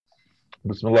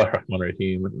بسم الله الرحمن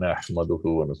الرحيم نحمده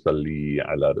ونصلي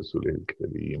على رسوله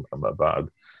الكريم أما بعد.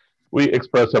 We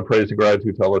express our praise and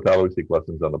gratitude to Allah Ta'ala. We seek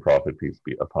blessings on the Prophet, peace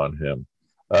be upon him.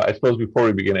 I suppose before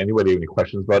we begin, anybody have any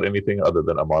questions about anything other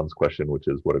than Aman's question, which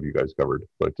is what have you guys covered?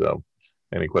 But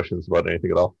any questions about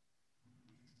anything at all?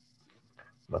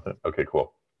 Nothing? Okay,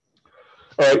 cool.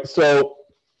 All right, so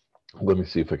let me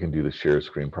see if I can do the share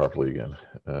screen properly again.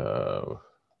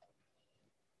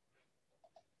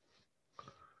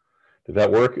 Did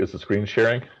that work? Is the screen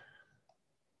sharing?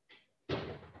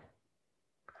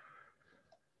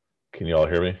 Can you all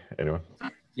hear me? Anyone?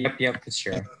 Yep, it's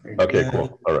sharing. Okay,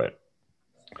 cool. All right.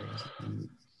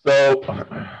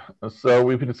 So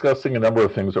we've been discussing a number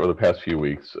of things over the past few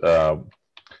weeks.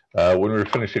 When we were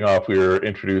finishing off, we were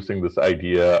introducing this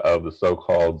idea of the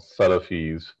so-called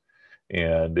Salafis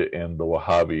and the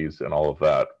Wahhabis and all of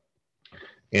that.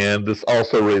 And this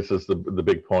also raises the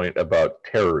big point about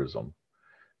terrorism.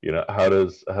 You know, how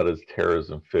does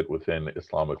terrorism fit within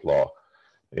Islamic law?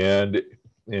 And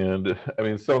I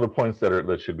mean, some of the points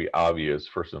that should be obvious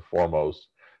first and foremost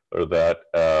are that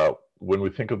when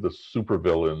we think of the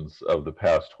supervillains of the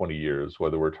past 20 years,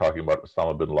 whether we're talking about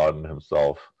Osama bin Laden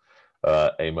himself,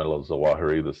 Ayman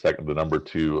al-Zawahiri, the number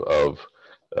two of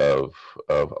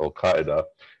Al Qaeda,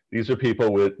 these are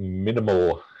people with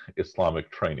minimal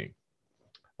Islamic training.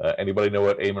 Anybody know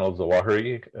what Ayman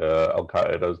al-Zawahiri, Al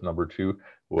Qaeda's number two,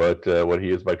 what he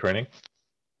is by training?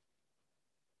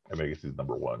 I mean, I guess he's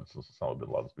number one since Osama bin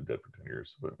Laden's been dead for 10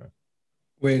 years. But,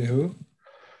 Wait, who?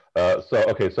 So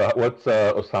what's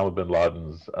Osama bin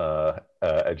Laden's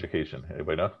education?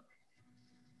 Anybody know? I'm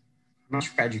not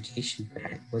sure about education, but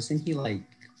wasn't he like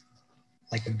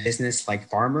a business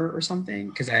farmer or something?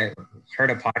 Because I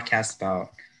heard a podcast about,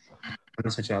 I'm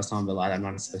not so sure about Osama bin Laden, I'm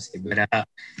not associated, but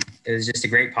it was just a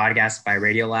great podcast by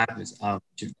Radiolab. It was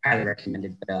highly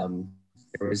recommended. But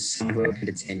there was someone who opened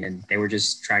it in, and they were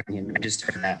just tracking him. I just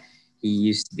heard that he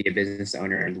used to be a business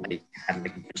owner and had a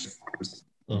bunch of farms.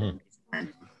 Mm-hmm.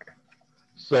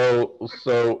 So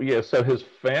his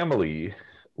family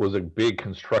was a big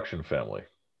construction family,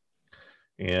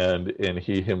 and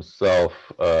he himself,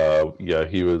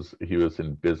 he was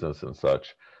in business and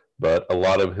such, but a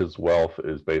lot of his wealth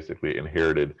is basically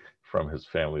inherited from his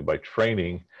family. By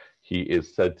training, he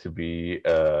is said to be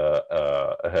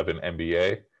have an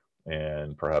MBA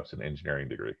and perhaps an engineering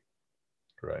degree,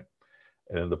 right?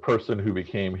 And the person who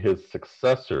became his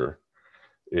successor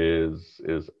is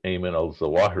Ayman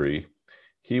al-Zawahiri.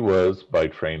 He was, by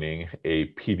training,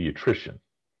 a pediatrician.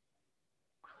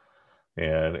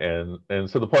 And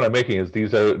so the point I'm making is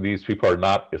these people are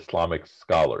not Islamic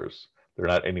scholars. They're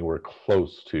not anywhere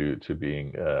close to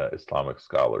being Islamic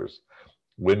scholars.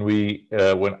 When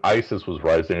ISIS was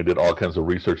rising, I did all kinds of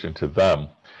research into them.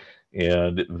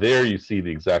 And there you see the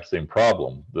exact same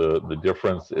problem. The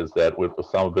difference is that with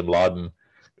Osama bin Laden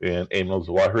and Ayman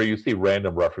al-Zawahiri, you see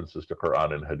random references to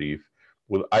Quran and Hadith.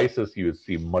 With ISIS, you would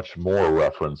see much more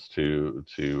reference to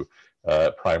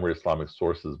primary Islamic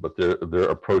sources, but their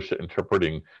approach to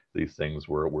interpreting these things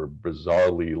were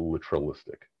bizarrely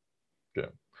literalistic. Okay.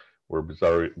 Were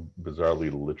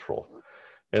bizarrely literal.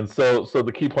 And so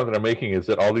the key point that I'm making is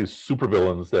that all these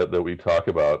supervillains that we talk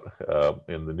about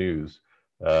in the news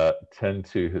tend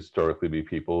to historically be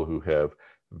people who have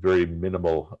very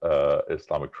minimal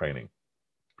Islamic training.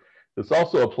 This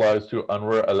also applies to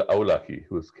Anwar al-Awlaki,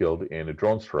 who was killed in a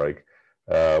drone strike.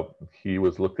 He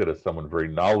was looked at as someone very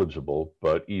knowledgeable,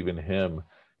 but even him,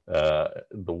 the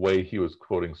way he was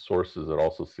quoting sources, it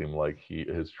also seemed like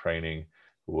his training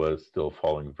was still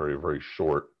falling very, very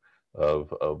short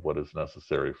of what is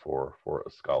necessary for a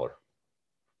scholar.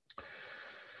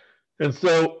 And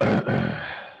so,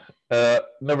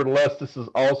 nevertheless, this has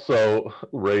also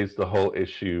raised the whole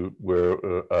issue where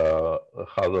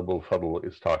Khaled Abou el Fadl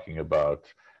is talking about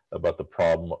the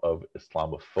problem of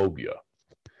Islamophobia.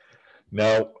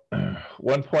 Now,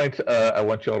 one point I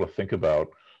want you all to think about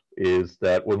is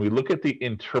that when we look at the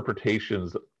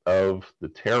interpretations of the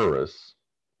terrorists,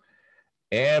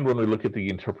 and when we look at the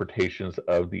interpretations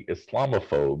of the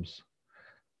Islamophobes,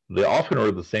 they often are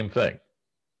the same thing.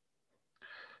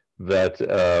 That,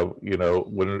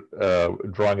 when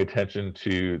drawing attention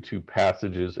to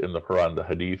passages in the Quran, the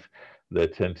Hadith,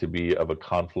 that tend to be of a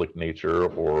conflict nature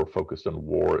or focused on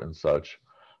war and such,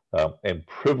 and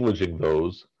privileging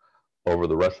those over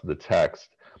the rest of the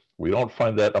text, we don't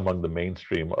find that among the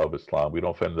mainstream of Islam. We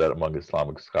don't find that among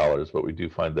Islamic scholars, but we do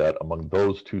find that among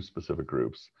those two specific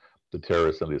groups, the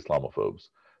terrorists and the Islamophobes.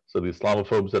 So the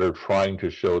Islamophobes that are trying to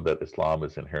show that Islam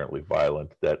is inherently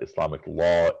violent, that Islamic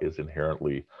law is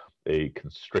inherently a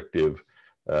constrictive,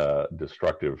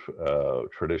 destructive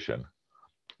tradition.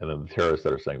 and then the terrorists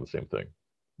that are saying the same thing.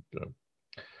 You know?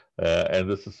 And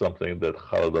this is something that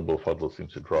Khaled Abou el Fadl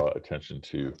seems to draw attention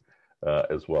to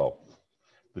as well.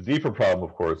 The deeper problem,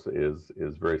 of course, is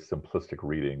very simplistic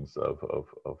readings of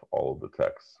all of the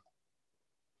texts.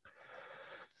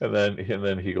 And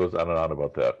then he goes on and on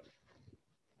about that.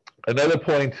 Another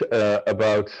point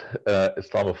about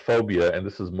Islamophobia, and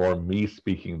this is more me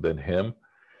speaking than him,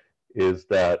 is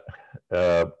that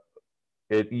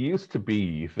it used to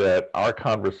be that our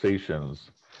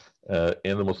conversations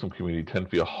in the Muslim community tend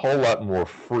to be a whole lot more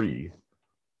free,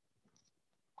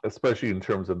 especially in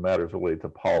terms of matters related to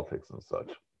politics and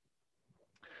such.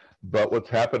 But what's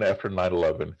happened after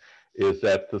 9/11 is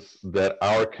that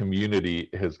our community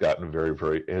has gotten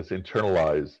has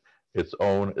internalized its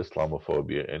own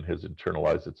Islamophobia and has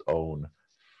internalized its own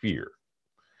fear.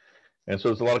 And so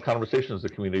there's a lot of conversations the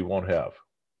community won't have.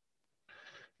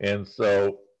 And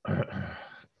so,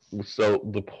 so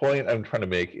the point I'm trying to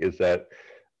make is that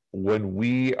when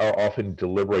we are often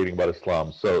deliberating about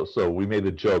Islam, so we made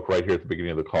a joke right here at the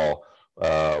beginning of the call,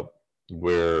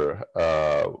 where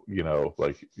you know,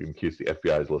 like in case the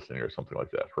FBI is listening or something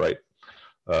like that, right?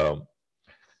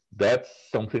 That's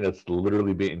something that's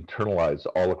literally being internalized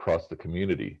all across the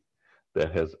community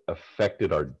that has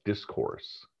affected our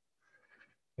discourse,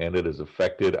 and it has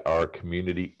affected our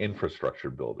community infrastructure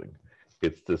building.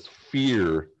 It's this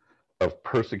fear of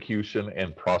persecution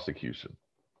and prosecution.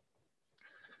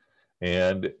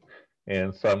 And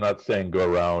so I'm not saying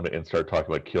go around and start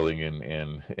talking about killing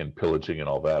and pillaging and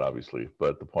all that, obviously,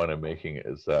 but the point I'm making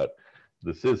is that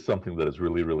this is something that has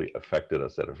really, really affected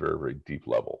us at a very, very deep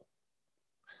level.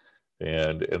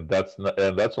 And that's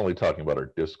only talking about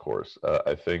our discourse.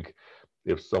 I think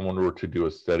if someone were to do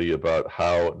a study about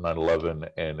how 9/11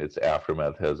 and its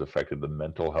aftermath has affected the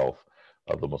mental health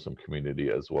of the Muslim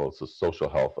community as well as the social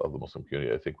health of the Muslim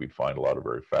community, I think we'd find a lot of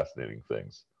very fascinating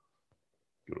things.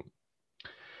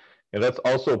 And that's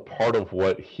also part of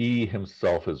what he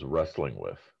himself is wrestling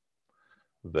with,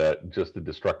 that just the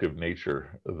destructive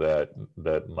nature that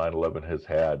 9/11 has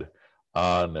had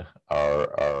on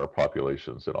our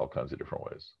populations in all kinds of different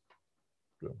ways.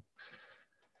 Good.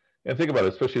 And think about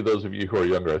it, especially those of you who are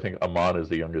younger. I think Aman is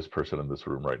the youngest person in this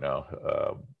room right now.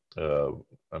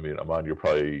 I mean, Aman, you're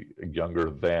probably younger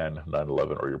than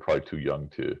 9/11, or you're probably too young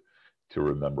to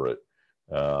remember it.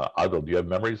 Adil, do you have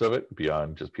memories of it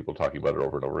beyond just people talking about it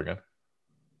over and over again?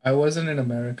 I wasn't in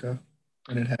America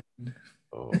when it happened.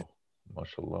 Oh,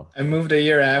 mashallah. I moved a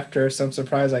year after, so I'm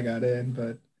surprised I got in,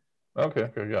 but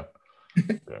okay, yeah.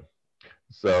 Yeah.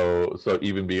 So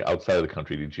even being outside of the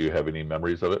country, did you have any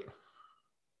memories of it?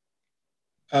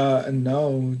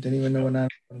 No, didn't even know when I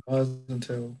was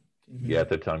until. Yeah, at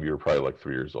that time you were probably like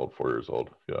 3 years old, 4 years old.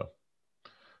 Yeah.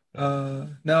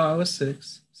 No, I was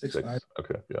six, 5.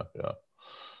 Okay, yeah.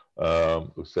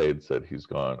 Usaid said he's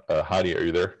gone. Hadi, are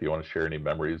you there? Do you want to share any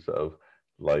memories of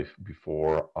life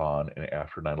before, on, and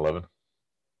after 9/11?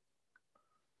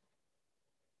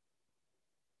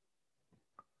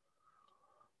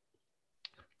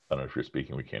 I don't know if you're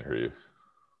speaking. We can't hear you.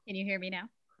 Can you hear me now?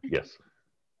 Yes.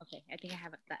 Okay, I think I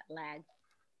have that lag.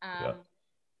 Yeah.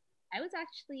 I was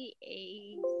actually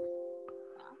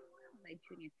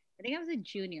junior. I think I was a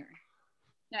junior.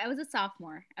 No, I was a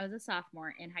sophomore. I was a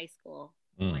sophomore in high school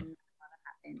when that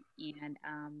happened. And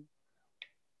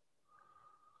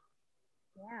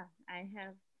yeah, I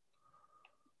have.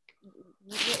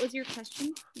 What was your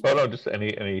question? Oh no, just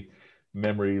any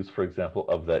memories, for example,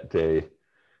 of that day,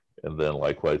 and then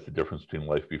likewise the difference between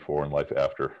life before and life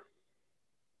after.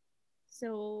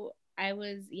 So I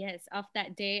was, yes, off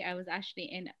that day, I was actually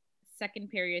in second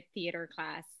period theater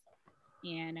class,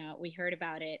 and we heard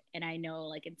about it, and I know,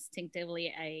 like,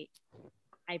 instinctively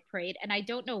I prayed, and I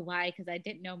don't know why, because I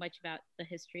didn't know much about the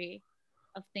history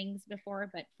of things before,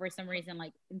 but for some reason,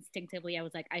 like, instinctively I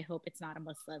was like, I hope it's not a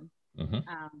Muslim. And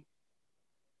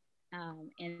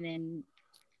then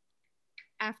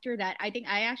after that, I think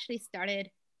I actually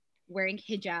started wearing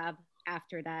hijab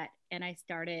after that, and I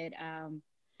started and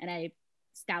I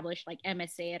established like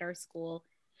MSA at our school,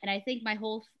 and I think my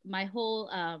whole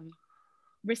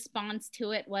response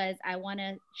to it was, I want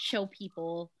to show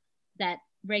people that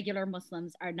regular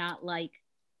Muslims are not like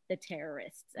the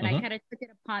terrorists, and I kind of took it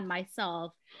upon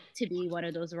myself to be one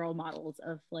of those role models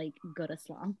of like good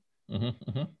Islam.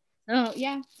 So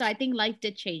yeah, so I think life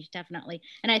did change, definitely.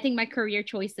 And I think my career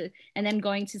choices, and then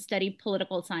going to study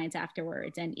political science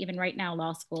afterwards, and even right now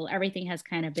law school, everything has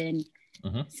kind of been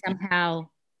somehow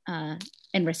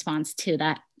in response to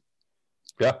that.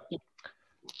 Yeah.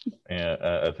 And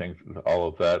I think all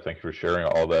of that, thank you for sharing,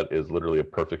 all that is literally a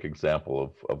perfect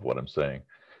example of what I'm saying,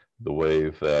 the way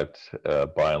that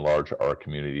by and large our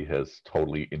community has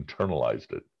totally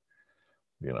internalized it,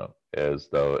 as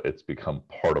though it's become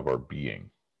part of our being.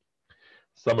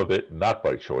 Some of it not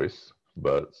by choice,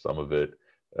 but some of it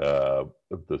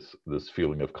this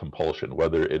feeling of compulsion,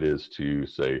 whether it is to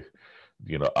say,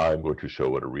 I'm going to show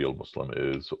what a real Muslim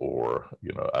is, or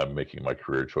I'm making my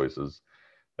career choices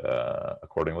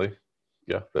accordingly.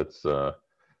 Yeah, that's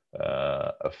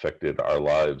affected our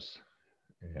lives,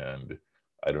 and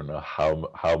I don't know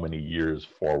how many years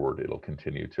forward it'll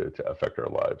continue to affect our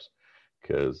lives,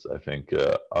 because I think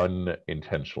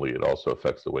unintentionally it also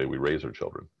affects the way we raise our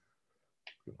children.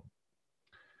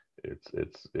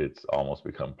 It's almost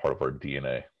become part of our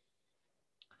DNA.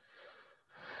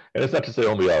 And it's not to say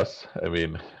only us. I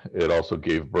mean, it also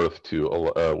gave birth to,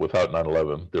 without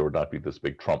 9/11, there would not be this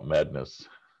big Trump madness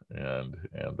and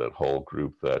that whole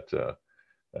group that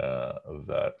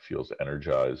feels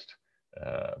energized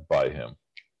by him.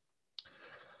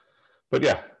 But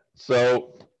yeah,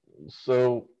 so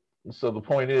the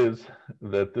point is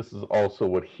that this is also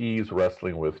what he's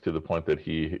wrestling with, to the point that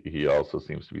he also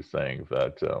seems to be saying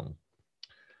that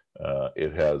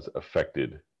it has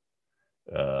affected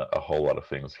a whole lot of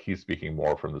things. He's speaking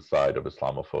more from the side of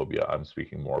Islamophobia. I'm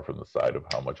speaking more from the side of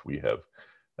how much we have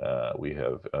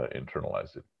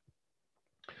internalized it.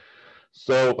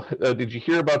 So, did you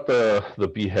hear about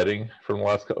the beheading from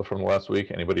the last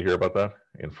week? Anybody hear about that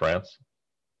in France?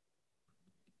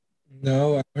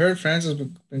 No, I heard France has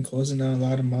been closing down a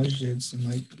lot of masjids and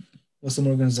like Muslim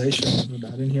organizations, but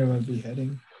I didn't hear about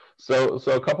beheading. So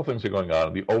a couple things are going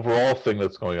on. The overall thing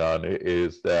that's going on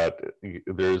is that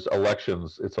there's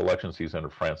elections. It's election season in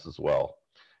France as well,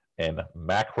 and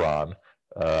Macron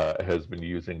has been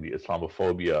using the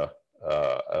Islamophobia,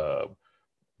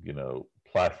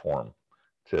 platform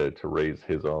to raise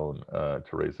his own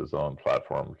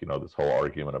platform. This whole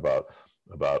argument about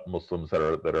Muslims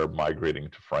that are migrating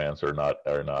to France are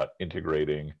not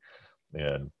integrating,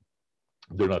 and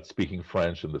they're not speaking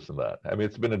French and this and that. I mean,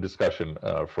 it's been a discussion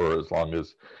for as long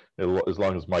as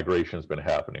migration has been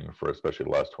happening, for especially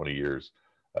the last 20 years.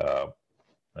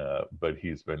 But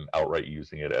he's been outright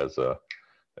using it as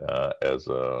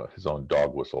his own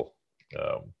dog whistle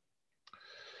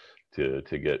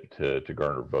to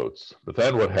garner votes. But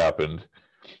then what happened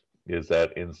is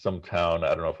that in some town, I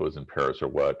don't know if it was in Paris or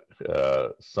what,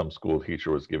 some school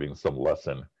teacher was giving some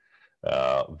lesson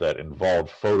that involved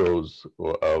photos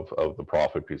of the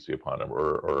Prophet, peace be upon him,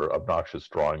 or obnoxious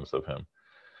drawings of him.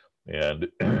 And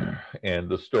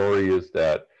the story is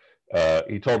that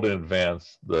he told in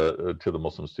advance to the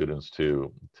Muslim students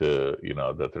to that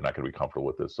they're not going to be comfortable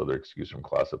with this, so they're excused from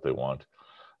class if they want.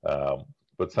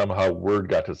 But somehow word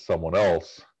got to someone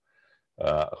else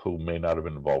who may not have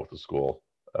been involved with the school,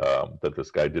 that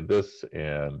this guy did this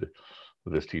and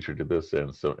this teacher did this,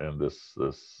 and this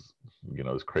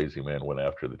this crazy man went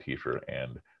after the teacher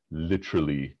and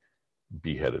literally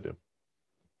beheaded him,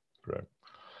 right?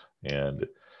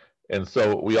 And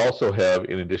so we also have,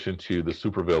 in addition to the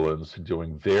supervillains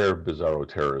doing their bizarro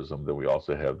terrorism, then we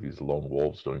also have these lone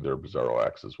wolves doing their bizarro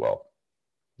acts as well.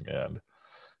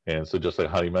 And so just like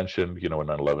Hani mentioned, when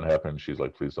 9/11 happened, she's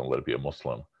like, please don't let it be a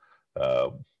Muslim.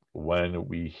 When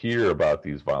we hear about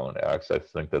these violent acts, I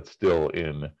think that's still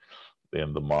in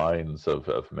the minds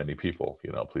of many people.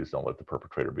 Please don't let the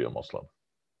perpetrator be a Muslim.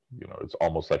 It's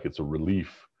almost like it's a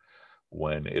relief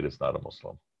when it is not a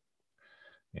Muslim.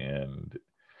 And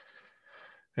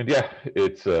yeah,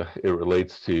 it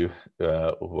relates to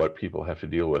what people have to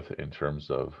deal with in terms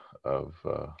of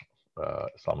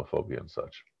Islamophobia and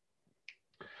such.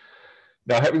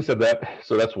 Now, having said that,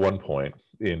 so that's one point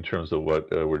in terms of what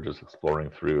we're just exploring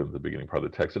through in the beginning part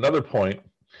of the text. Another point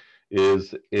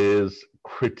is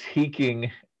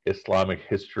critiquing Islamic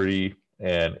history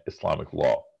and Islamic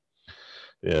law.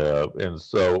 And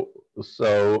so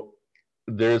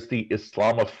there's the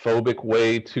Islamophobic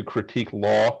way to critique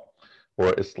law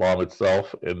or Islam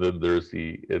itself, and then there's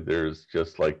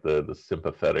just like the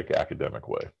sympathetic academic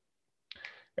way.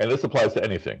 And this applies to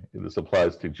anything. This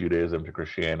applies to Judaism, to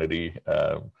Christianity,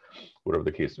 whatever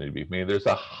the case may be. I mean, there's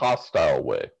a hostile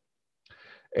way.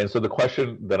 And so the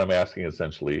question that I'm asking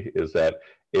essentially is that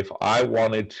if I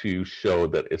wanted to show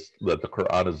that the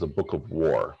Quran is a book of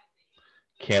war,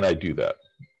 can I do that?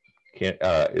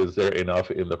 Is there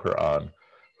enough in the Quran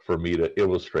for me to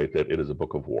illustrate that it is a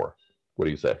book of war? What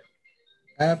do you say?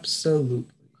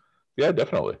 Absolutely. Yeah,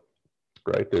 definitely.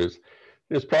 Right?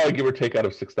 There's probably, give or take, out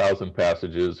of 6,000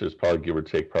 passages, there's probably, give or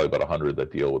take, probably about 100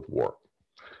 that deal with war,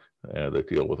 that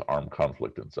deal with armed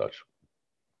conflict and such.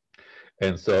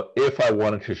 And so if I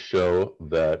wanted to show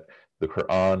that the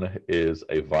Quran is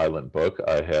a violent book.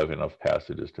 I have enough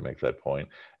passages to make that point.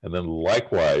 And then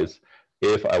likewise,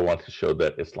 if I want to show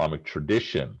that Islamic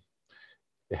tradition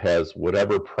has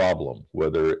whatever problem,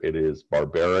 whether it is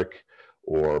barbaric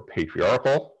or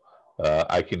patriarchal,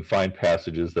 I can find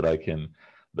passages that I can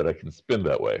spin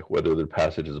that way, whether they're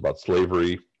passages about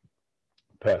slavery,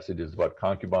 passages about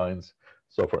concubines,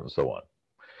 so forth and so on.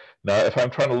 Now, if I'm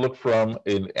trying to look from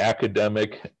an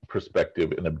academic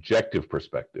perspective, an objective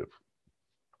perspective,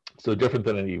 so different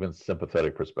than an even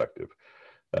sympathetic perspective,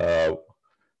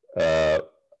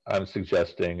 I'm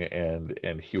suggesting,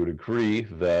 and he would agree,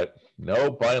 that no,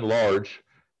 by and large,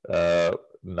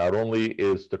 not only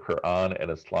is the Quran and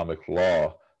Islamic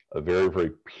law a very,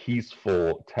 very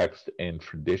peaceful text and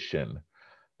tradition,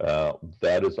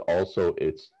 that is also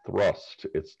its thrust.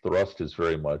 Its thrust is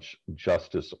very much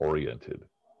justice oriented.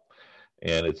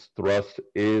 And its thrust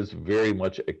is very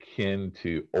much akin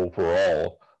to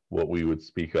overall what we would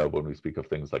speak of when we speak of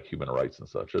things like human rights and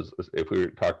such. As if we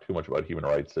talk too much about human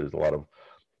rights, there's a lot of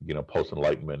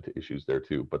post-enlightenment issues there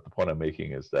too. But the point I'm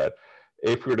making is that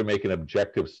if we were to make an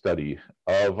objective study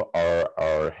of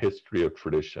our history of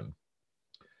tradition,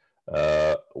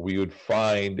 we would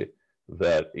find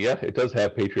that, yeah, it does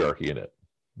have patriarchy in it,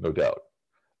 no doubt.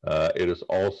 It is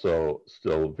also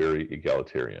still very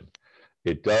egalitarian.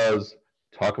 It does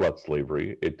talk about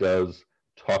slavery. It does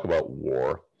talk about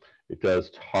war. It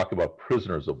does talk about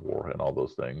prisoners of war and all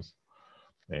those things.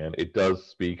 And it does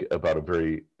speak about a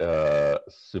very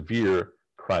severe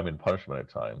crime and punishment at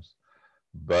times.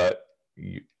 But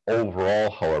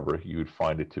overall, however, you would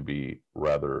find it to be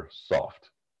rather soft.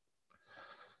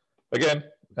 Again,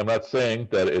 I'm not saying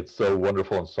that it's so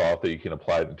wonderful and soft that you can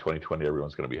apply it in 2020,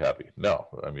 everyone's going to be happy. No,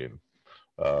 I mean,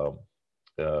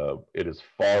 it is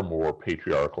far more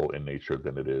patriarchal in nature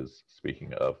than it is,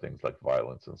 speaking of things like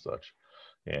violence and such,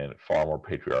 and far more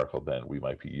patriarchal than we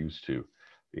might be used to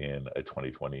in a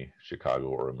 2020 Chicago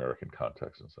or American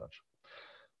context and such.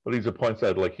 But these are points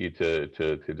I'd like you to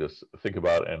just think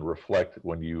about and reflect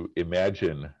when you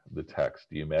imagine the text.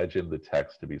 Do you imagine the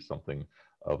text to be something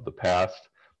of the past,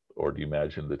 or do you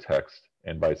imagine the text,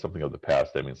 and by something of the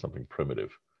past, I mean something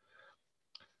primitive?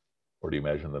 Or do you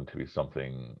imagine them to be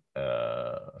something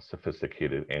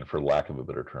sophisticated and, for lack of a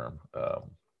better term,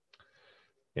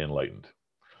 enlightened?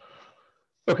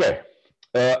 Okay,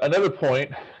 another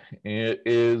point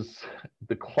is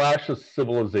the clash of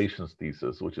civilizations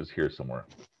thesis, which is here somewhere.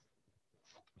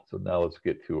 So now let's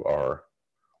get to our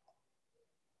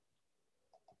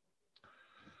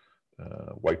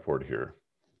whiteboard here.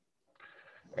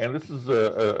 And this is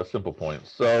a simple point.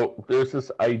 So there's this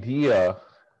idea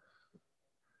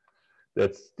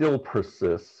that still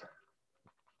persists,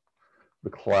 the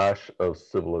clash of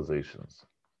civilizations.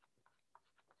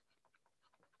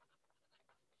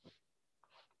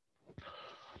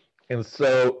 And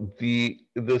so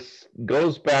this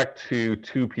goes back to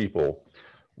two people.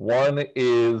 One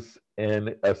is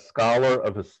a scholar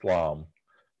of Islam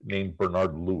named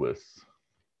Bernard Lewis.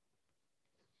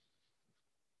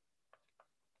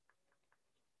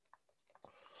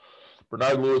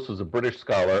 Bernard Lewis was a British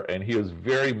scholar, and he was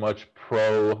very much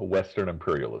pro-Western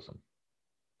imperialism.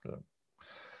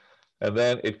 And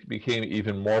then it became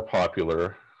even more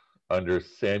popular under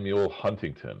Samuel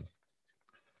Huntington.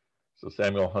 So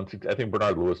Samuel Huntington, I think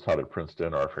Bernard Lewis taught at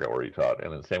Princeton, or I forget where he taught,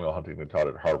 and then Samuel Huntington taught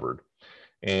at Harvard.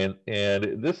 And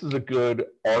this is a good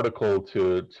article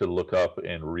to look up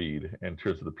and read in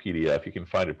terms of the PDF. You can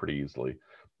find it pretty easily.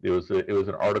 It was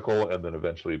an article, and then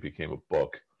eventually it became a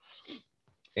book.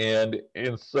 And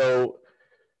so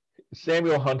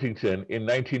Samuel Huntington in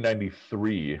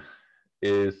 1993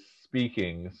 is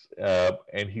speaking,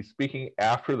 and he's speaking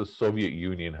after the Soviet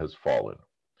Union has fallen.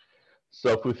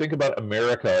 So if we think about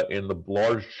America in the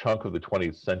large chunk of the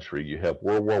 20th century, you have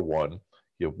World War I,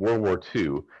 you have World War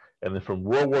II, and then from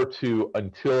World War II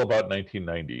until about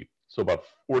 1990, so about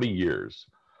 40 years,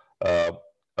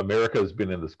 America has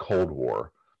been in this Cold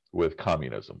War with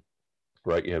communism,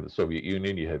 right? You have the Soviet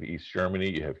Union, you have East Germany,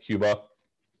 you have Cuba,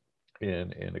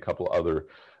 and a couple other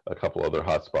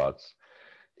hotspots.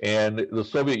 And the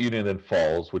Soviet Union then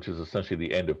falls, which is essentially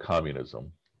the end of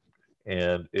communism,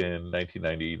 and in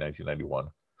 1990,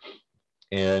 1991.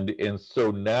 And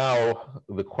so now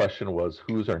the question was,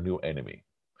 who's our new enemy?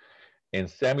 And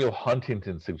Samuel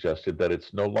Huntington suggested that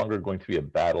it's no longer going to be a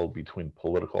battle between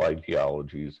political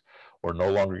ideologies, or no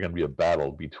longer going to be a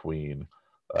battle between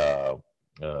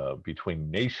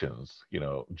nations,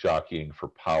 jockeying for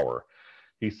power.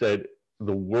 He said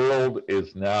the world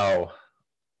is now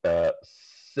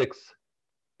six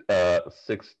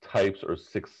types or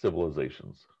six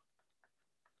civilizations.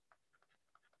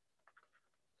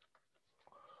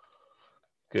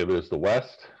 Okay, there's the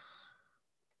West.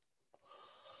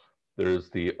 There's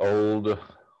the old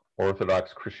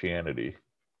Orthodox Christianity.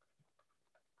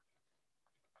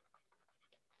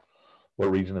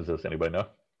 What region is this? Anybody know?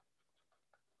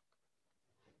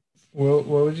 What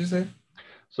would you say?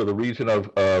 So the region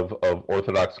of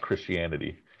Orthodox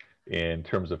Christianity in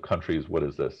terms of countries, what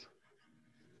is this?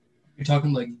 You're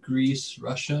talking like Greece,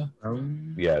 Russia?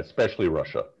 Yeah, especially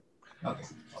Russia. Okay.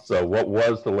 So what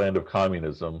was the land of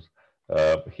communism,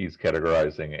 he's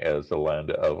categorizing as the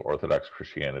land of Orthodox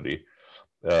Christianity.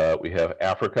 We have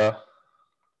Africa,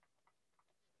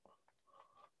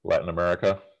 Latin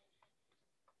America,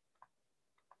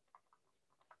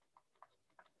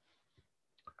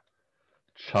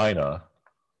 China,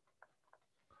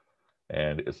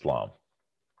 and Islam.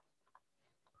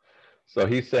 So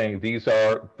he's saying these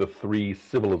are the three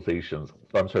civilizations,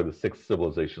 I'm sorry, the six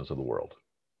civilizations of the world.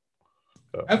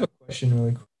 I have a question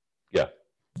really quick. Yeah.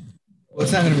 Well,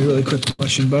 it's not going to be a really quick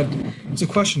question, but it's a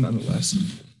question nonetheless.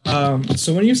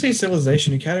 So when you say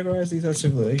civilization, you categorize these as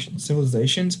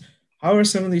civilizations. How are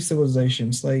some of these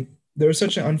civilizations, like there's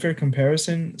such an unfair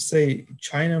comparison, say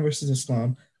China versus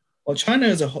Islam. Well, China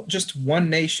is just one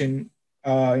nation,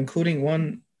 including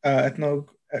one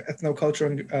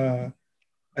ethnoculture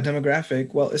a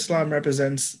demographic, while Islam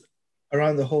represents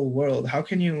around the whole world. How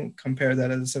can you compare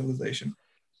that as a civilization?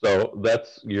 So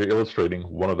you're illustrating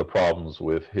one of the problems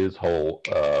with his whole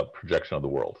projection of the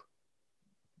world.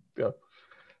 Yeah.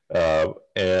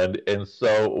 And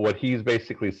so what he's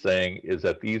basically saying is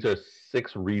that these are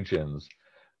six regions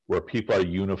where people are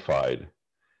unified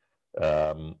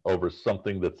over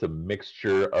something that's a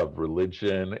mixture of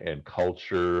religion and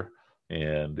culture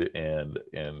and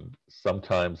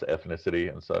sometimes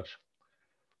ethnicity and such.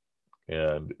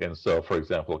 And so, for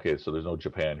example, okay, so there's no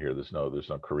Japan here, there's no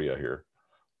Korea here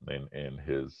in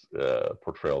his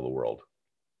portrayal of the world.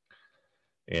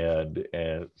 And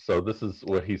so this is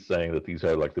what he's saying, that these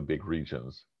are like the big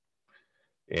regions.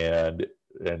 And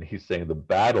he's saying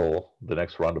the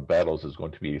next round of battles is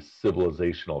going to be a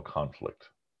civilizational conflict.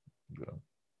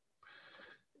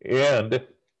 And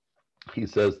he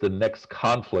says the next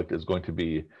conflict is going to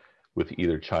be with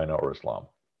either China or Islam.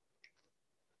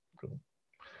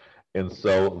 And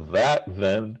so that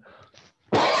then,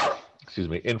 excuse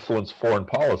me, influenced foreign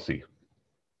policy.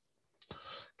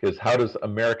 Because how does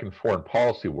American foreign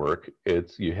policy work?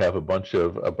 It's you have a bunch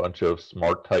of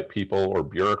smart type people or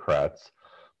bureaucrats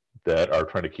that are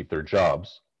trying to keep their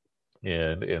jobs,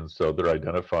 and so they're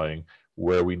identifying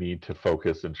where we need to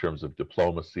focus in terms of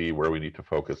diplomacy, where we need to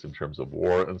focus in terms of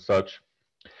war and such.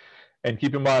 And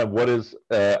keep in mind,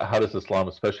 how does Islam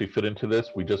especially fit into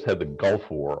this? We just had the Gulf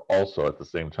War also at the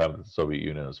same time that the Soviet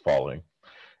Union is falling,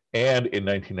 and in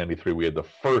 1993 we had the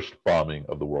first bombing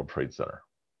of the World Trade Center.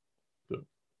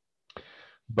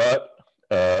 But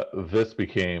this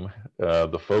became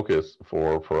the focus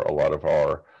for a lot of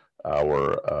our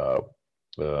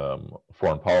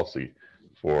foreign policy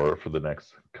for the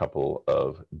next couple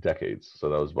of decades. So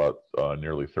that was about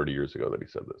nearly 30 years ago that he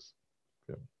said this.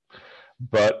 Okay.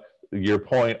 But your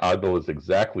point, Adil, is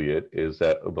exactly it, is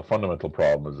that the fundamental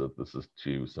problem is that this is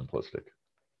too simplistic.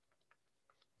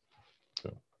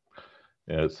 Okay.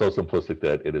 And it's so simplistic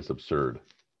that it is absurd.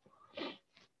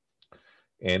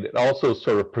 And it also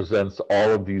sort of presents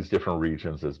all of these different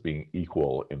regions as being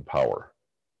equal in power.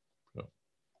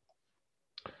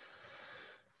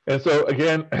 And so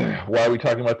again, why are we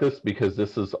talking about this? Because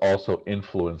this has also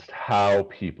influenced how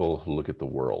people look at the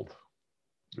world.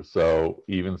 So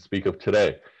even speak of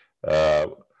today, I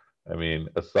mean,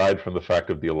 aside from the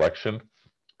fact of the election,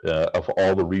 of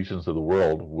all the regions of the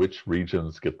world, which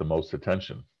regions get the most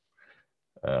attention?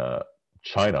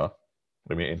 China.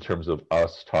 I mean, in terms of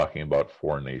us talking about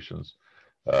foreign nations,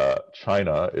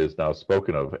 China is now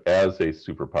spoken of as a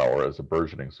superpower, as a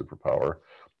burgeoning superpower.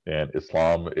 And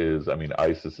Islam is, I mean,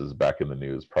 ISIS is back in the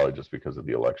news, probably just because of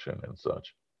the election and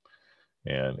such.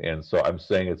 And so I'm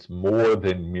saying it's more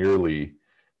than merely,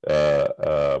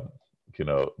 you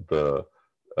know, the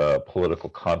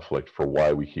political conflict for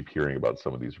why we keep hearing about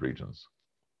some of these regions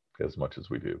as much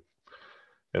as we do.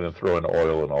 And then throw in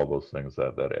oil and all those things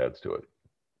that adds to it.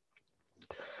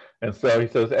 And so he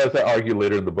says, as I argue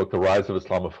later in the book, the rise of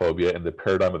Islamophobia and the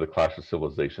paradigm of the clash of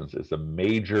civilizations is a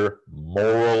major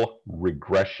moral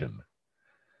regression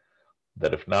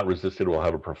that, if not resisted, will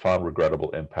have a profound,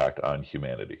 regrettable impact on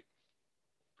humanity.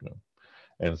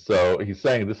 And so he's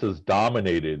saying this has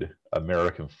dominated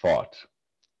American thought,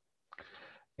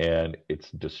 and it's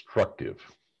destructive.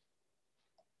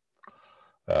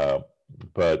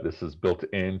 But this is built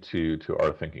into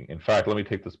our thinking. In fact, let me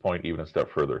take this point even a step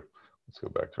further. Let's go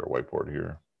back to our whiteboard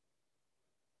here.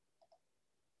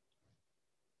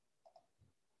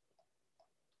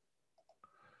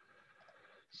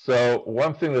 So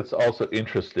one thing that's also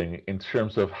interesting in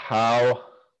terms of how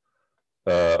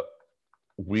uh,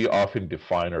 we often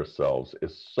define ourselves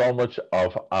is so much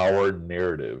of our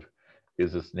narrative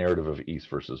is this narrative of East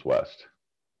versus West.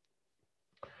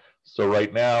 So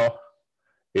right now,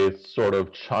 it's sort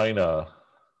of China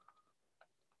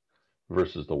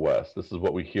versus the West. This is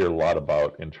what we hear a lot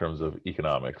about in terms of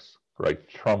economics, right?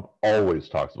 Trump always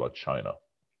talks about China.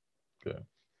 Okay.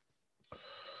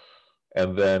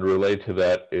 And then related to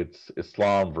that, it's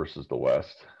Islam versus the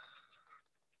West.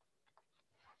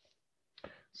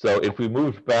 So if we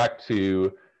moved back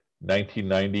to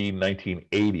 1990,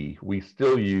 1980, we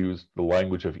still used the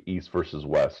language of East versus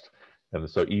West. And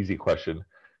so easy question,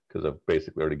 because I've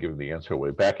basically already given the answer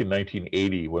away. Back in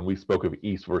 1980, when we spoke of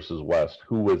East versus West,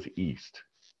 who was East?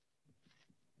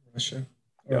 Russia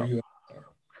or Yeah. USSR.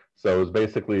 So it was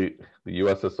basically the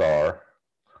USSR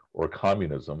or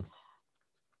communism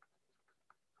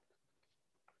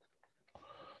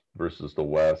versus the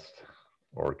West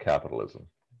or capitalism.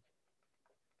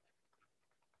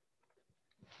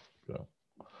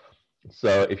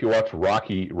 So if you watch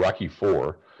Rocky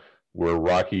IV, where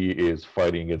Rocky is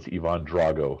fighting against Ivan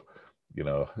Drago, you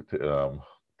know,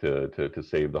 to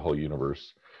save the whole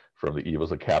universe from the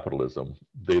evils of capitalism,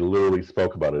 they literally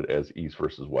spoke about it as East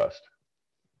versus West.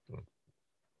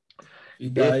 He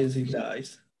dies, he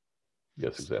dies.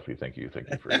 Yes, exactly. Thank you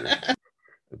for your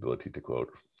ability to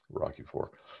quote Rocky IV.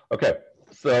 Okay,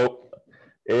 so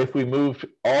if we moved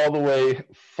all the way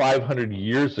 500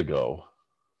 years ago,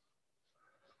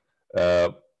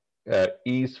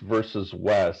 East versus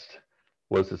West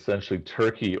was essentially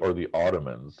Turkey or the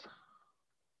Ottomans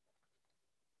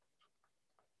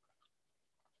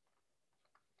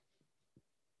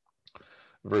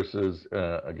versus,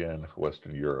 again,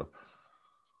 Western Europe.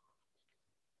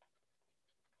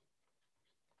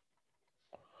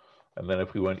 And then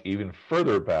if we went even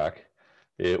further back,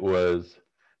 it was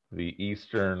the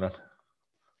Eastern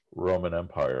Roman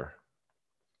Empire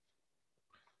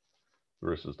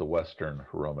versus the Western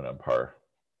Roman Empire.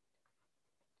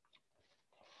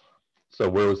 So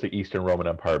where was the Eastern Roman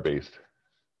Empire based?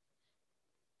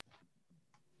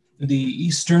 The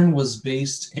Eastern was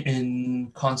based in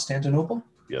Constantinople.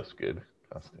 Yes, good.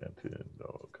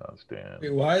 Constant.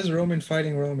 Wait, why is Roman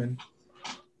fighting Roman?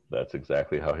 That's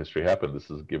exactly how history happened. This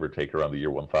is give or take around the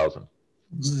year 1000.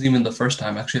 This is even the first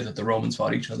time, actually, that the Romans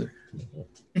fought each other.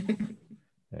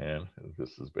 And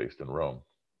this is based in Rome.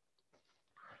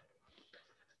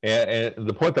 And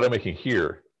the point that I'm making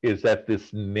here is that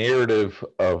this narrative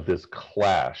of this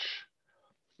clash,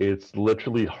 it's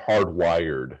literally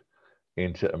hardwired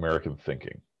into American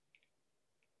thinking.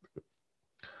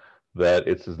 That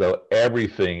it's as though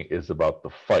everything is about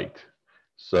the fight.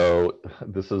 So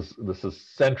this is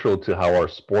central to how our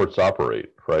sports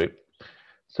operate, right?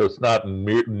 So it's not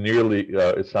nearly,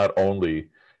 it's not only,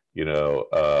 you know,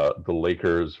 the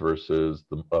Lakers versus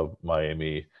of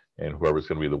Miami and whoever's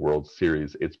going to be the World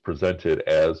Series. It's presented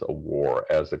as a war,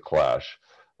 as a clash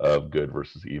of good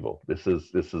versus evil. This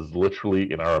is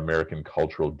literally in our American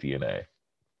cultural DNA,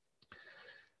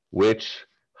 which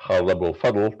Khaled Abou el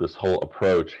Fadl, this whole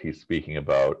approach he's speaking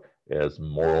about as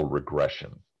moral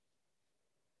regression.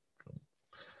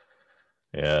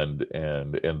 And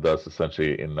thus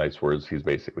essentially in nice words, he's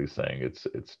basically saying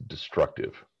it's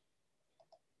destructive.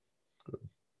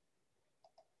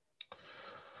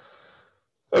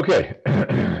 Okay.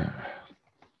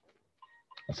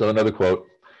 So another quote.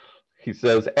 He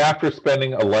says, after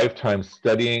spending a lifetime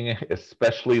studying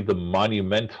especially the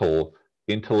monumental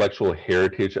intellectual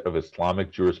heritage of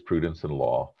Islamic jurisprudence and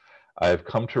law, I have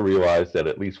come to realize that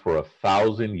at least for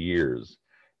 1,000 years,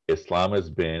 Islam has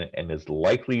been and is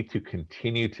likely to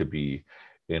continue to be,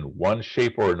 in one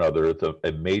shape or another,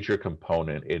 a major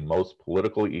component in most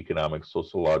political, economic,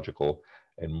 sociological,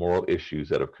 and moral issues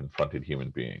that have confronted human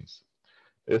beings.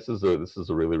 This is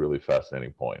a really, really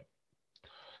fascinating point.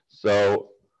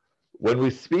 So when we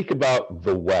speak about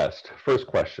the West, first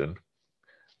question,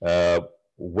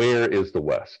 where is the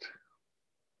West?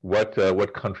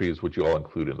 What countries would you all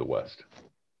include in the West?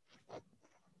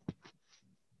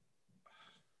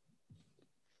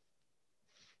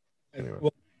 Anyway.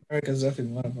 Well, America is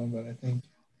definitely one of them, but I think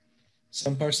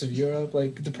some parts of Europe,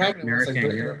 like the prominent ones, like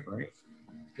Britain, Europe, right?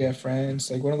 Yeah, France,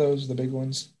 like one of those, the big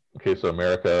ones. Okay, so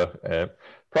America and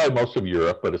probably most of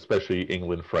Europe, but especially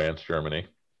England, France, Germany.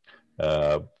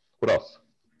 What else?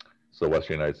 So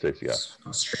Western United States, yeah.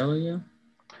 Australia?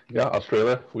 Yeah,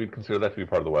 Australia. We'd consider that to be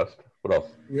part of the West. What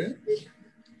else? Really?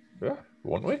 Yeah,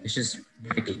 wouldn't we? It's just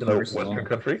Isn't it a Western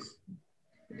country?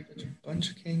 A bunch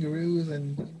of kangaroos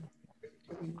and.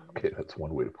 Okay, that's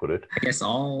one way to put it. I guess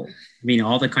all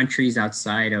the countries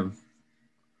outside of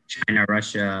China,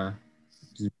 Russia.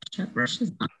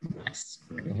 Russia's not the West.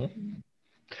 Right? Mm-hmm.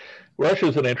 Russia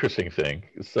is an interesting thing.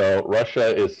 So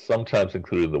Russia is sometimes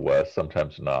included in the West,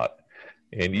 sometimes not.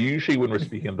 And usually when we're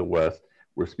speaking of the West,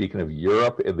 we're speaking of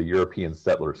Europe and the European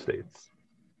settler states.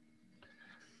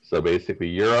 So basically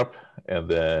Europe and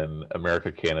then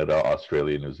America, Canada,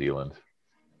 Australia, New Zealand.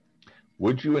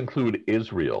 Would you include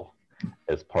Israel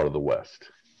as part of the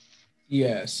West?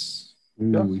 Yes.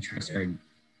 Ooh, Yeah. we trust our,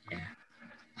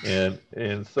 yeah.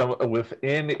 And some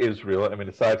within Israel, I mean,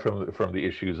 aside from the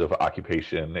issues of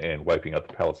occupation and wiping out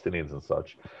the Palestinians and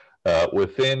such,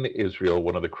 within Israel,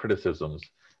 one of the criticisms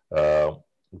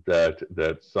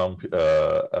that some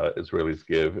Israelis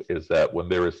give is that when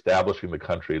they're establishing the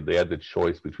country, they had the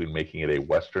choice between making it a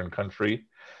Western country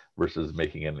versus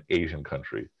making it an Asian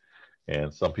country.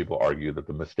 And some people argue that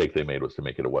the mistake they made was to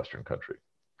make it a Western country.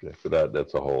 Okay, so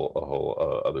that's a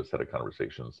whole other set of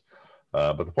conversations.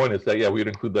 But the point is that, yeah, we'd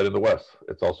include that in the West.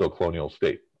 It's also a colonial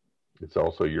state. It's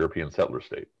also a European settler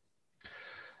state.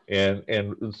 And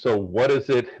so what is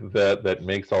it that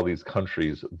makes all these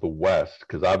countries the West?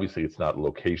 Because obviously it's not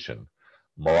location.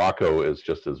 Morocco is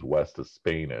just as west as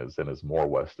Spain is and is more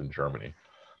west than Germany.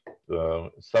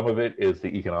 Some of it is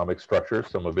the economic structure.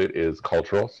 Some of it is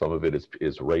cultural. Some of it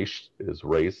is race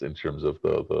in terms of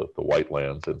the white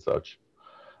lands and such.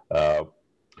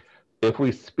 If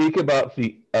we speak about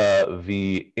the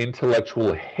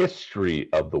intellectual history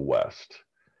of the West,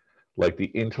 like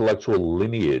the intellectual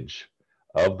lineage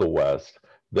of the West,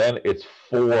 then it's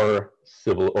 5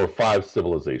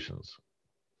 civilizations.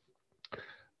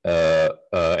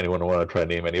 Anyone want to try to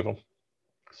name any of them?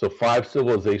 So 5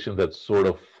 civilizations that sort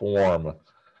of form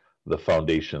the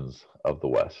foundations of the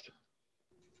West.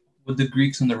 Would the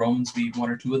Greeks and the Romans be 1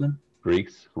 or 2 of them?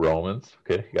 Greeks, Romans.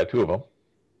 Okay, you got 2 of them.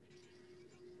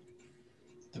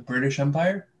 The British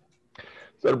Empire?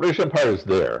 So the British Empire is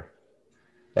there.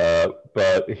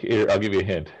 But here, I'll give you a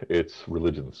hint. It's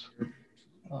religions.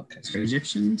 Okay. So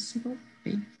Egyptians?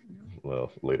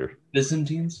 Well, later.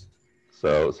 Byzantines?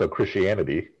 So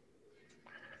Christianity,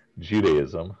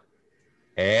 Judaism,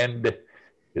 and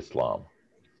Islam.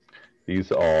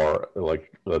 These are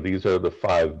the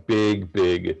 5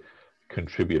 big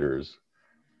contributors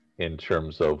in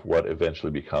terms of what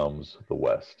eventually becomes the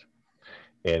West.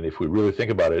 And if we really think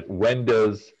about it, when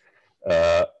does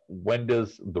the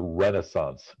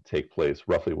Renaissance take place?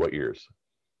 Roughly what years?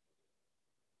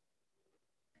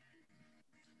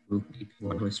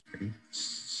 World history.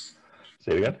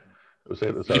 Say it again.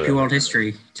 AP World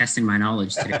History, testing my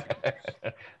knowledge today.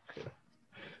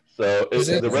 So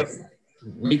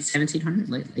late 1700s,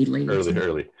 late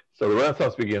early. So the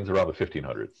Renaissance begins around the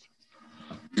 1500s,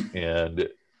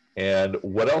 and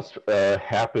what else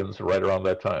happens right around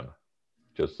that time?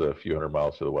 Just a few hundred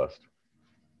miles to the west.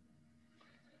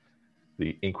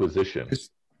 The Inquisition.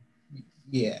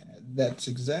 Yeah, that's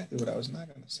exactly what I was not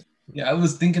going to say. Yeah, I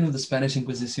was thinking of the Spanish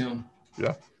Inquisition.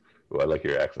 Yeah. Well, I like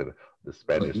your accent. The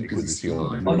Spanish Inquisition.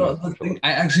 Oh no,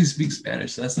 I actually speak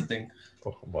Spanish. So that's the thing.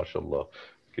 Oh, mashallah.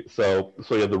 Okay, so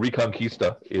yeah, the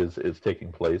Reconquista is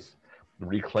taking place,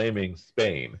 reclaiming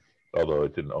Spain, although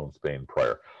it didn't own Spain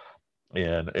prior.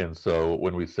 And so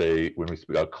when we speak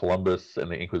about Columbus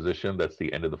and the Inquisition, that's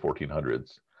the end of the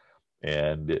 1400s.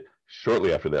 And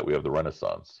shortly after that, we have the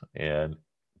Renaissance. And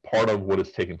part of what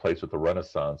is taking place with the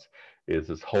Renaissance is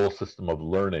this whole system of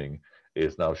learning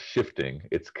is now shifting.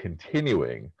 It's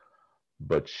continuing,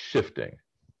 but shifting,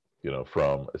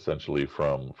 from essentially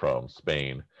from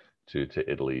Spain to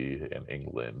Italy and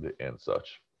England and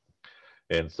such.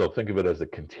 And so think of it as a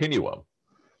continuum.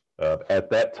 At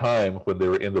that time, when they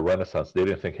were in the Renaissance, they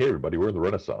didn't think, hey, everybody, we're in the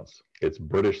Renaissance. It's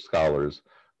British scholars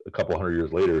a couple hundred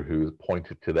years later who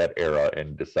pointed to that era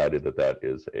and decided that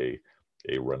is a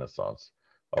Renaissance,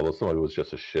 although some of it was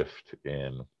just a shift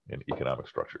in economic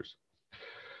structures.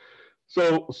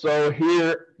 So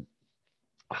here,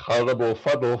 Khaled Abou el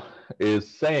Fadl is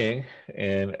saying,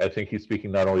 and I think he's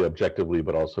speaking not only objectively,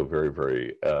 but also very,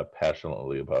 very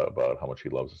passionately about how much he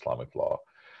loves Islamic law,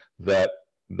 that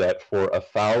for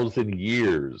 1,000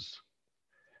 years,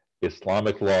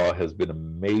 Islamic law has been a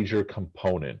major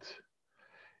component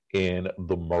in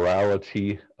the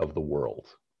morality of the world.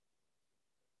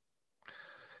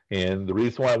 And the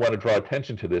reason why I want to draw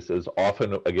attention to this is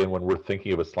often, again, when we're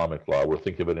thinking of Islamic law, we're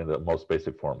thinking of it in the most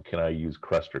basic form. Can I use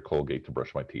Crest or Colgate to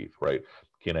brush my teeth, right?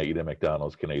 Can I eat at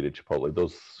McDonald's? Can I eat at Chipotle?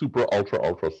 Those super,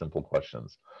 ultra simple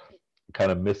questions, kind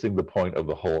of missing the point of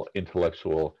the whole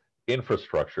intellectual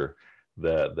infrastructure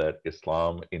that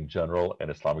Islam in general and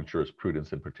Islamic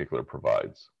jurisprudence in particular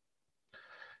provides.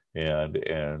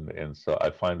 And so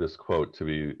I find this quote to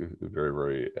be very,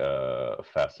 very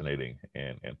fascinating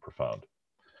and profound.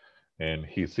 And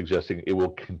he's suggesting it will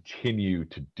continue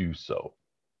to do so.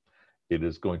 It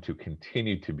is going to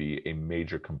continue to be a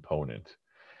major component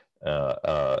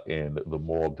in the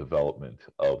moral development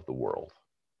of the world.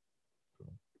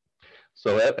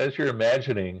 So as you're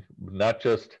imagining, not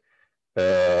just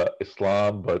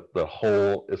Islam, but the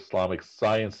whole Islamic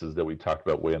sciences that we talked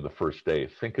about way on the first day,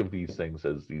 think of these things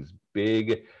as these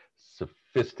big,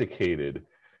 sophisticated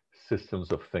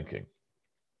systems of thinking.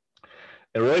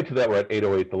 And related to that, we're at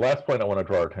 808. The last point I want to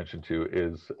draw our attention to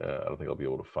is, I don't think I'll be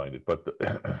able to find it, but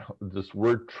this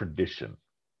word tradition.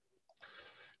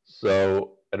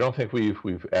 So I don't think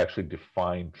we've actually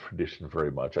defined tradition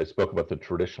very much. I spoke about the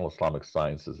traditional Islamic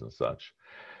sciences and such.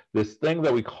 This thing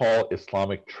that we call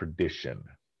Islamic tradition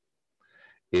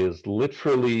is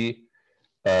literally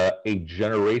a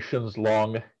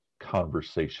generations-long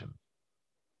conversation.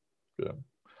 Good.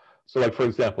 So like, for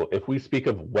example, if we speak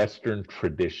of Western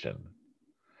tradition,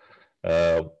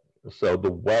 so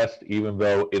the West, even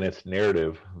though in its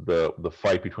narrative, the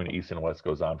fight between East and West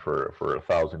goes on for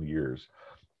 1,000 years,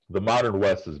 the modern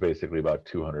West is basically about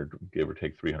 200, give or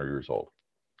take 300 years old.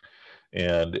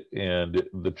 And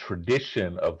the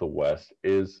tradition of the West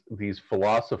is these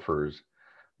philosophers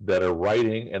that are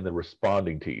writing and then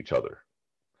responding to each other,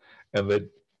 and that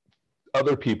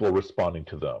other people responding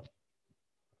to them.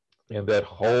 And that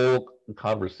whole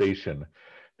conversation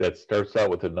that starts out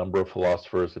with a number of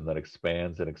philosophers and then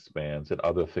expands and expands, and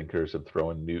other thinkers, and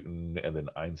throw in Newton, and then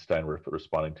Einstein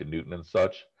responding to Newton and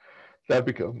such, that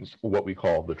becomes what we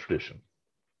call the tradition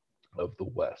of the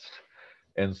West.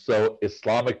 And so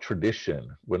Islamic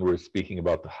tradition, when we're speaking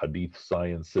about the hadith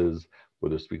sciences,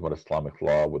 whether speaking about Islamic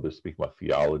law, whether speaking about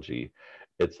theology,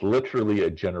 it's literally a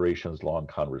generations-long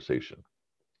conversation.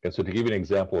 And so to give you an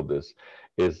example of this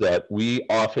is that we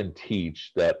often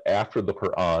teach that after the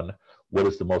Quran, what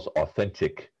is the most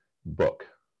authentic book?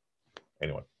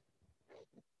 Anyone?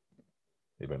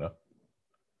 Anybody know?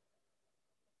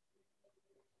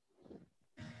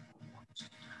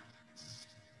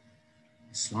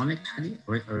 Islamic hadith,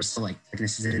 or so like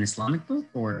this is an Islamic book,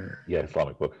 or yeah,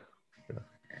 Islamic book. Yeah.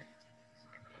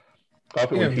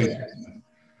 Often we teach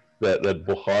that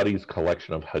Bukhari's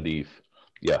collection of hadith.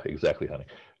 Yeah, exactly, honey.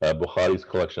 Bukhari's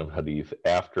collection of hadith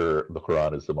after the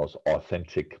Quran is the most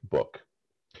authentic book.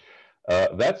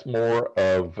 That's more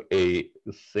of a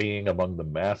saying among the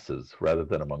masses rather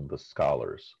than among the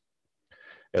scholars.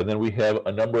 And then we have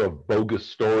a number of bogus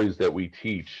stories that we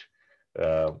teach,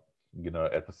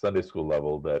 at the Sunday school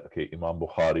level, that, okay, Imam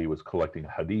Bukhari was collecting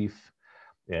hadith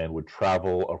and would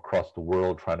travel across the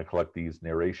world trying to collect these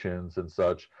narrations and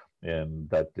such, and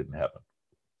that didn't happen.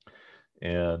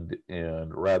 And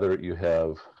rather you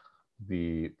have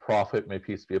the Prophet, may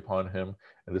peace be upon him,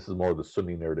 and this is more of the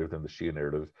Sunni narrative than the Shia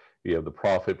narrative. You have the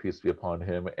Prophet, peace be upon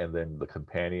him, and then the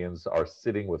companions are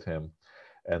sitting with him,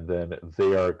 and then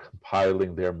they are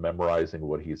compiling, they're memorizing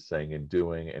what he's saying and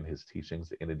doing and his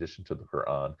teachings in addition to the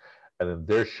Quran, and then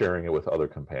they're sharing it with other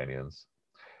companions,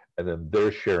 and then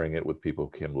they're sharing it with people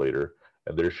who came later,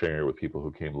 and they're sharing it with people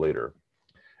who came later.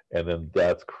 And then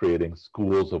that's creating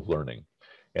schools of learning.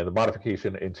 And the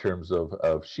modification in terms of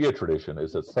Shia tradition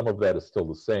is that some of that is still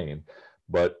the same,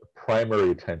 but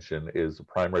primary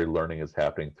learning is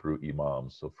happening through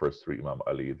imams. So first through Imam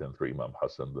Ali, then through Imam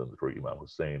Hassan, then through Imam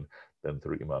Hussein, then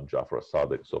through Imam Jafar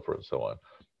as-Sadiq, so forth and so on.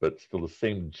 But still the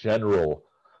same general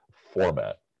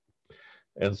format.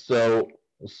 And so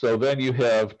then you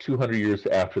have 200 years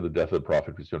after the death of the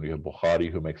Prophet, you have Bukhari,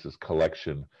 who makes this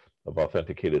collection of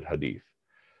authenticated hadith.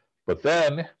 But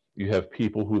then you have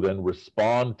people who then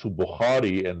respond to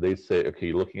Bukhari and they say,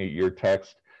 okay, looking at your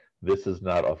text, this is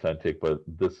not authentic, but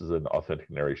this is an authentic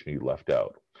narration you left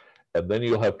out. And then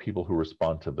you'll have people who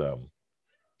respond to them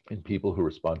and people who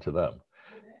respond to them.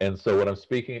 And so what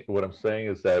I'm saying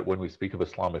is that when we speak of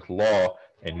Islamic law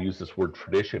and use this word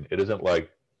tradition, it isn't like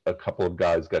a couple of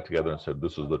guys got together and said,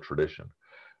 this is the tradition.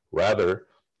 Rather,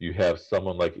 you have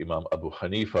someone like Imam Abu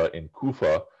Hanifa in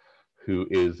Kufa, who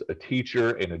is a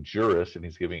teacher and a jurist, and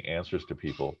he's giving answers to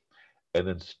people. And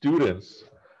then students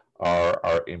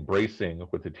are embracing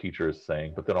what the teacher is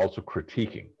saying, but then also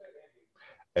critiquing.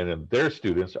 And then their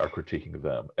students are critiquing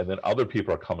them. And then other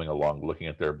people are coming along, looking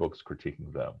at their books,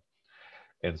 critiquing them.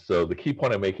 And so the key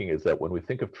point I'm making is that when we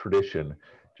think of tradition,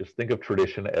 just think of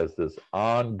tradition as this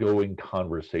ongoing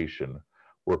conversation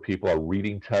where people are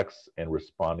reading texts and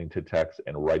responding to texts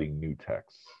and writing new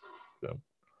texts. Okay?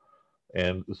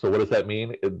 And so what does that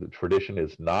mean? Tradition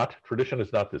is not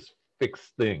this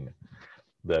fixed thing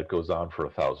that goes on for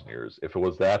 1,000 years. If it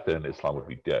was that, then Islam would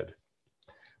be dead.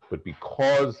 But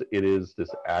because it is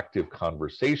this active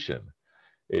conversation,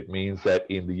 It means that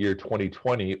in the year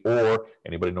 2020, or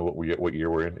anybody know what year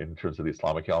we're in terms of the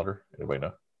Islamic calendar? Anybody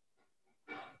know?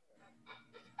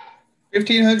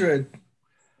 1500.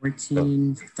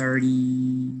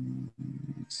 1430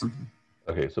 something.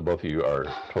 Okay, so both of you are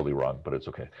totally wrong, but it's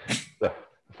okay.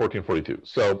 1442.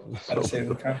 So Gotta say it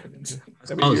with confidence.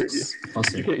 I mean,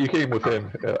 Close. you came within.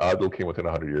 Adil came within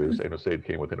 100 years, and Usaid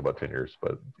came within about 10 years,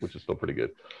 but which is still pretty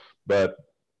good. But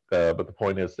the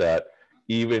point is that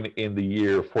even in the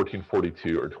year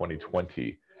 1442 or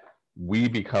 2020, we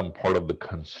become part of the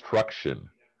construction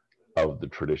of the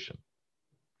tradition.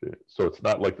 So it's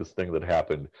not like this thing that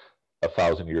happened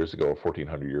 1,000 years ago or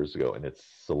 1,400 years ago, and it's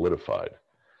solidified.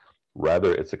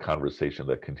 Rather, it's a conversation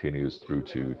that continues through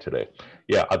to today.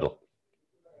 Yeah, Adil.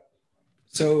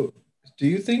 So, do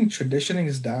you think tradition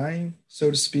is dying,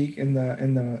 so to speak, in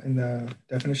the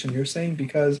definition you're saying?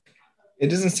 Because it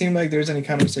doesn't seem like there's any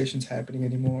conversations happening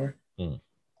anymore. And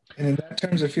in that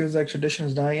terms, it feels like tradition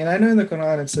is dying. And I know in the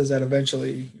Quran it says that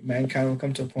eventually mankind will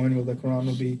come to a point where the Quran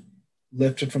will be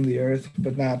lifted from the earth,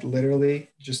 but not literally.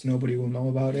 Just nobody will know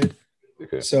about it.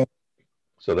 Okay. So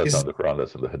that's not the Quran.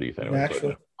 That's in the Hadith anyway.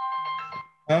 Natural.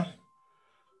 Huh?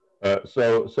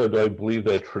 So do I believe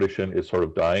that tradition is sort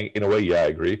of dying? In a way, yeah, I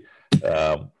agree.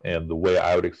 And the way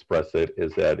I would express it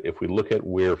is that if we look at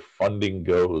where funding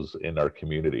goes in our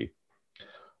community,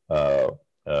 or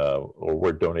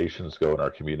where donations go in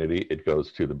our community, it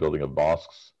goes to the building of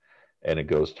mosques, and it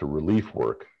goes to relief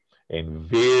work, and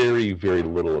very, very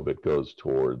little of it goes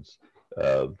towards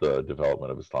the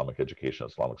development of Islamic education,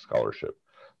 Islamic scholarship,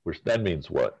 which then means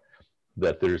what?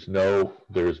 That there's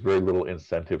very little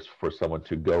incentives for someone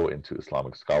to go into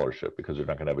Islamic scholarship because they're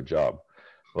not going to have a job.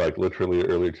 Like literally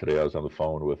earlier today, I was on the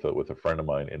phone with a friend of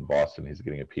mine in Boston. He's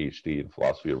getting a PhD in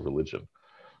philosophy of religion,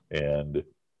 and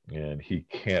he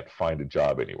can't find a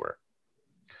job anywhere.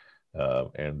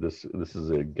 And this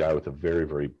is a guy with a very,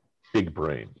 very big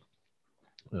brain.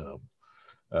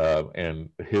 And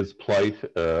his plight,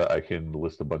 I can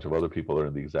list a bunch of other people that are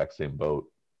in the exact same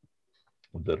boat,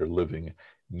 that are living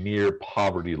near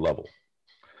poverty level,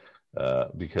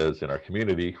 because in our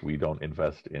community we don't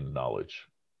invest in knowledge,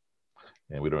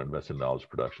 and we don't invest in knowledge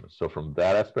production. So from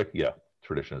that aspect, yeah,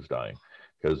 tradition is dying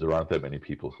because there aren't that many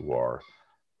people who are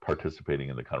participating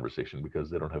in the conversation because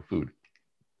they don't have food.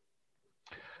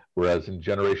 Whereas in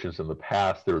generations in the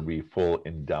past, there would be full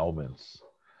endowments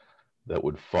that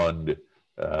would fund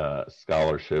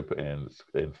scholarship and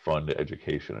fund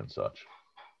education and such.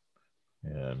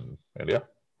 And yeah.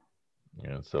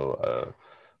 And so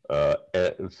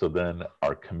so then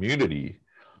our community,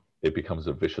 it becomes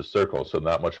a vicious circle. So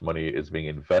not much money is being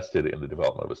invested in the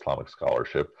development of Islamic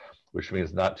scholarship, which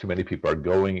means not too many people are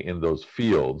going in those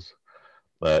fields,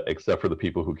 except for the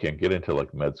people who can't get into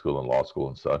like med school and law school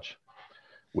and such,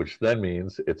 which then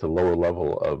means it's a lower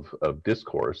level of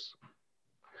discourse,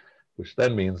 which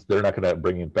then means they're not going to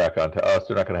bring it back onto us.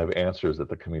 They're not going to have answers that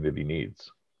the community needs.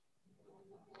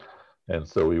 And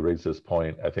so we raised this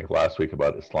point, I think last week,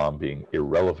 about Islam being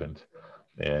irrelevant,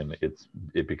 and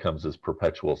it becomes this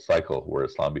perpetual cycle where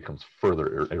Islam becomes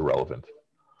further irrelevant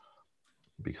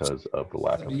because of the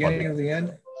lack of funding. Beginning of the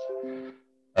end?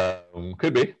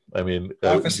 Could be. I mean,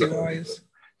 prophecy-wise.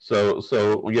 So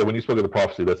yeah, when you spoke of the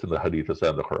prophecy, that's in the Hadith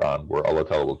and the Quran, where Allah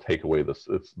Ta'ala will take away this.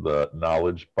 It's the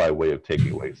knowledge by way of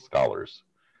taking away scholars.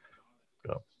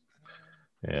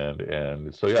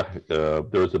 And so yeah,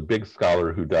 there was a big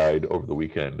scholar who died over the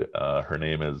weekend. Her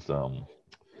name is Lale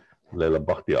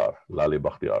Bakhtiar.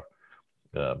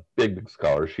 Big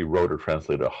scholar. She wrote or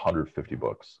translated 150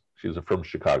 books. She's from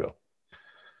Chicago,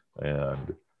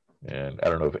 and I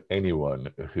don't know of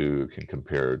anyone who can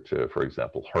compare to, for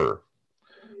example, her.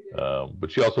 But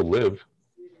she also lived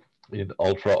in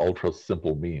ultra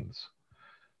simple means,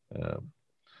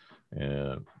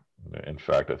 and in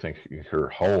fact, I think her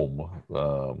home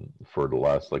for the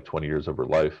last like 20 years of her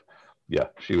life, yeah,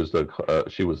 she was the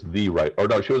writer, or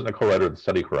no, she wasn't a co-writer of the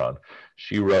Study Quran.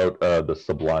 She wrote the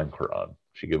Sublime Quran.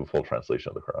 She gave a full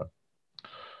translation of the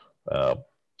Quran,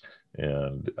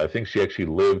 and I think she actually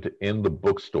lived in the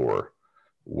bookstore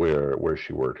where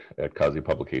she worked at Kazi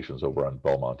Publications over on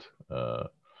Belmont.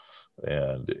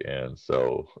 And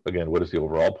so again, what is the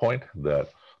overall point? That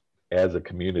as a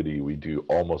community, we do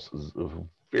almost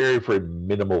very, very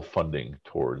minimal funding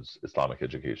towards Islamic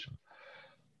education.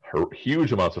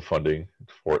 Huge amounts of funding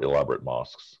for elaborate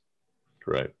mosques,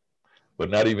 right? But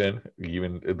not even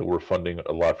we're funding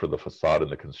a lot for the facade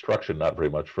and the construction, not very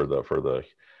much for the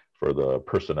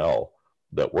personnel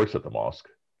that works at the mosque.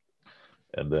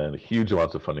 And then huge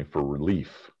amounts of funding for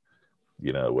relief,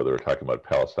 whether we're talking about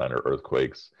Palestine or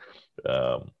earthquakes.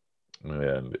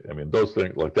 And I mean, those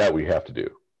things like that we have to do,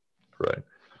 right?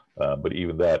 But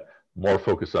even that, more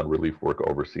focused on relief work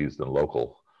overseas than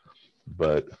local.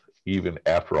 But even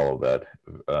after all of that,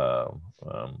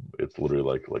 it's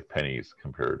literally like pennies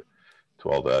compared to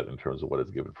all that in terms of what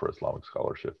is given for Islamic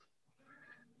scholarship.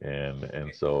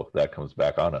 And so that comes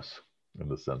back on us in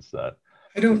the sense that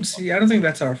I don't think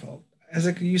that's our fault. As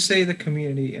you say, the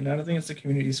community, and I don't think it's the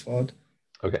community's fault.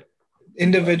 Okay.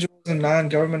 Individuals and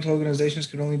non-governmental organizations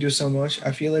can only do so much.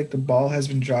 I feel like the ball has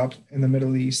been dropped in the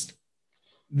Middle East.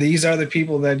 These are the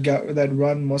people that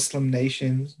run Muslim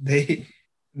nations. They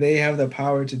have the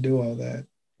power to do all that.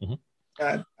 Mm-hmm.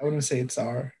 I wouldn't say it's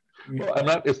our. Well, I'm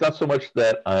not. It's not so much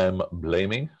that I'm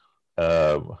blaming,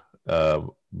 but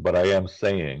I am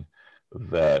saying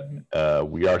that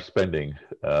we are spending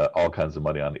all kinds of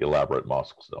money on elaborate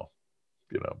mosques, though.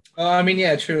 I mean,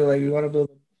 yeah, true. Like we want to build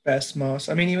the best mosque.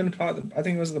 I mean, even I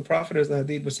think it was the Prophet or the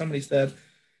Hadith, but somebody said,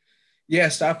 "Yeah,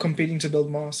 stop competing to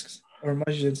build mosques or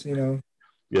masjids."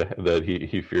 Yeah, that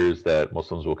he fears that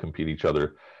Muslims will compete each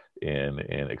other in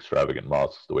extravagant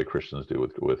mosques the way Christians do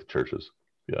with churches.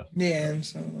 Yeah. Yeah, and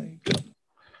so like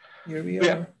here we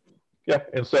are. Yeah,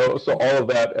 and so all of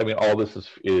that. I mean, all this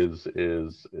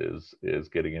is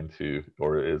getting into,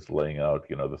 or is laying out,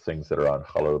 the things that are on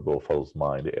Khaled Abou el Fadl's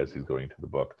mind as he's going into the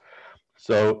book.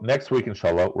 So next week,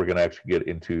 inshallah, we're going to actually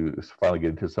finally get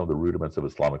into some of the rudiments of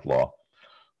Islamic law,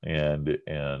 and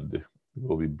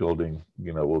we'll be building,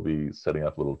 we'll be setting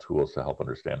up little tools to help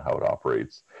understand how it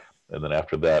operates, and then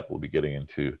after that, we'll be getting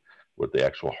into what the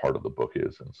actual heart of the book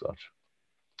is and such.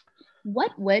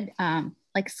 What would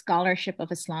like scholarship of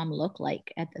Islam look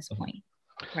like at this point?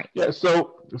 Right. Yeah,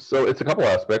 so it's a couple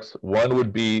aspects. One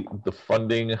would be the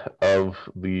funding of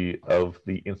the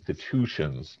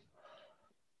institutions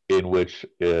in which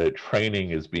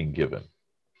training is being given,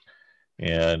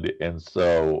 and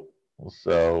so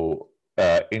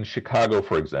in Chicago,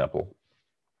 for example,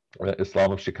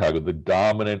 Islam of Chicago, the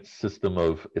dominant system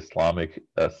of Islamic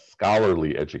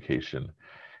scholarly education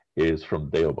is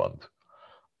from Deoband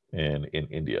in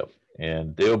India.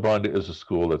 And Deoband is a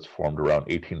school that's formed around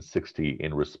 1860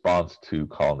 in response to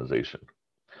colonization.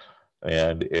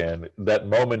 And that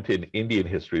moment in Indian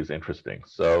history is interesting.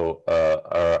 So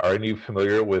are any of you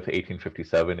familiar with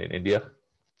 1857 in India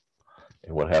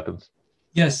and what happens?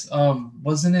 Yes.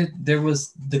 Wasn't it, there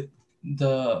was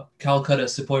the Calcutta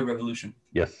Sepoy Revolution?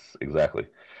 Yes, exactly.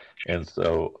 And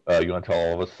so you want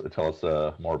to tell us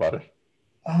more about it?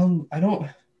 I don't,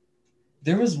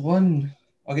 there was one.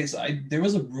 Okay, so there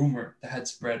was a rumor that had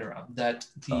spread around that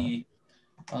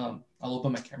I'll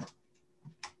open my camera.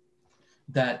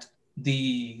 That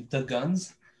the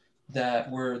guns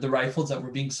that were the rifles that were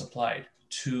being supplied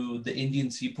to the Indian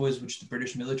sepoys, which the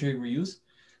British military were used,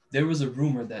 there was a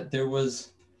rumor that there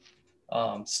was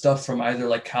stuff from either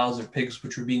like cows or pigs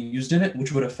which were being used in it,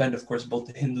 which would offend, of course, both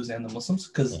the Hindus and the Muslims,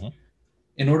 because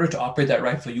in order to operate that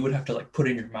rifle, you would have to like put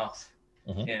it in your mouth.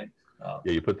 And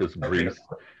you put this grease,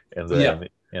 and then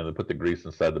put the grease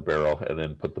inside the barrel, and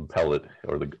then put the pellet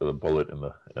or the bullet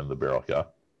in the barrel. Yeah.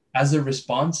 As a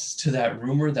response to that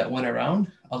rumor that went around,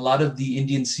 a lot of the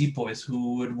Indian sepoys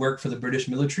who would work for the British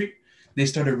military, they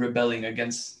started rebelling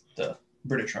against the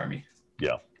British army.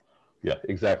 Yeah,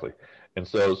 exactly. And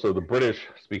so the British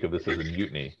speak of this as a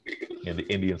mutiny, and the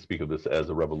Indians speak of this as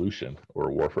a revolution or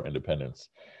a war for independence.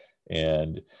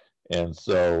 And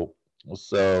so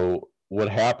what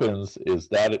happens is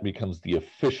that it becomes the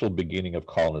official beginning of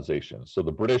colonization. So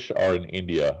the British are in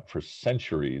India for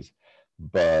centuries,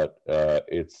 but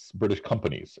it's British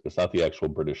companies. It's not the actual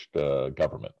British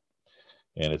government,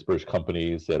 and it's British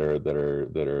companies that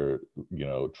are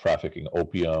trafficking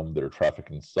opium, that are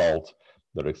trafficking salt,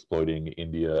 that are exploiting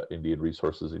Indian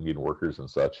resources, Indian workers, and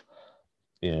such.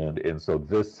 And so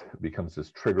this becomes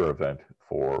this trigger event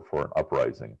for an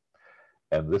uprising.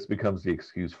 And this becomes the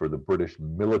excuse for the British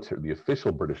military, the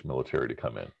official British military, to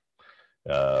come in,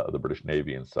 the British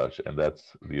Navy and such. And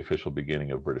that's the official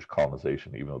beginning of British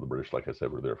colonization, even though the British, like I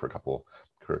said, were there for a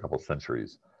couple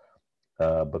centuries.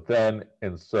 But then,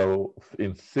 and so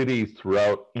in cities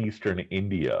throughout eastern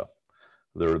India,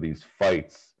 there are these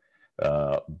fights,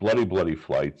 bloody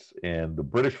fights. And the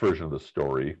British version of the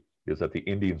story is that the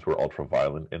Indians were ultra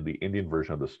violent, and the Indian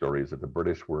version of the story is that the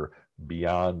British were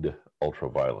beyond ultra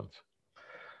violent.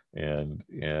 And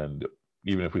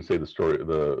even if we say the story,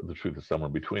 the truth is somewhere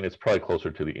in between, it's probably closer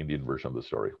to the Indian version of the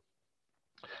story.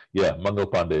 Yeah, Mangal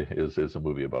Pandey is a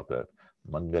movie about that.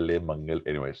 Mangal.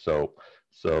 Anyway,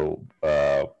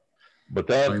 but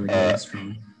then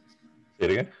Strong. say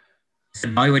it again. It's a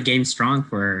Bollywood game strong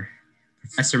for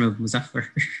Professor Muzaffar.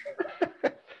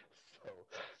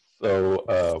 So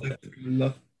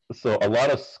a lot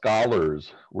of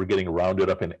scholars were getting rounded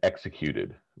up and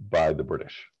executed by the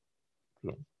British.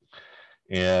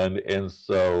 And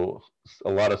so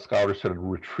a lot of scholars started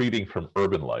retreating from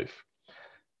urban life.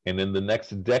 And in the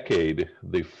next decade,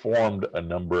 they formed a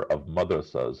number of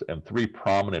madrasas, and three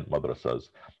prominent madrasas.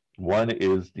 One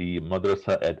is the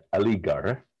madrasa at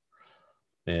Aligarh,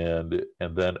 and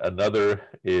then another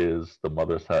is the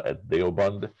madrasa at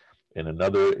Deoband, and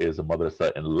another is a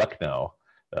madrasa in Lucknow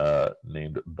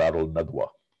named Darul Nadwa,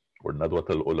 or Nadwat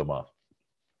al Ulama.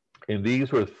 And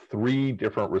these were three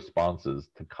different responses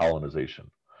to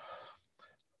colonization.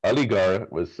 Aligarh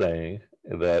was saying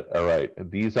that, all right,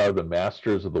 these are the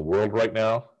masters of the world right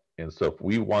now, and so if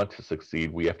we want to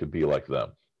succeed, we have to be like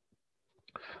them.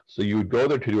 So you would go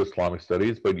there to do Islamic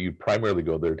studies, but you primarily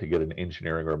go there to get an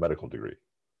engineering or a medical degree.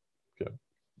 Okay.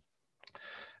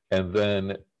 And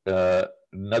then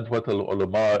Nadwat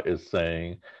al-Ulama is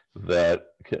saying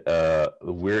that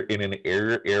we're in an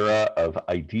era of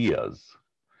ideas,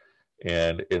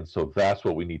 and so that's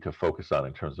what we need to focus on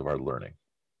in terms of our learning.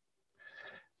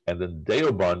 And then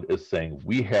Deoband is saying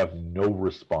we have no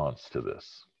response to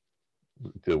this,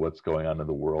 to what's going on in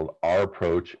the world. Our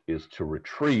approach is to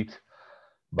retreat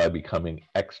by becoming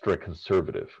extra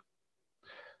conservative.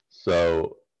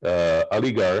 So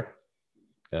Aligarh,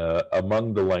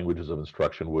 among the languages of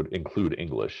instruction, would include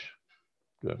English.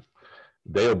 Good.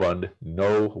 Deoband,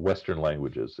 no Western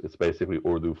languages. It's basically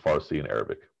Urdu, Farsi, and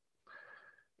Arabic.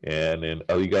 And in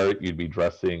Aligarh, you'd be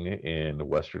dressing in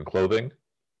Western clothing,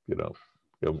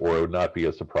 or it would not be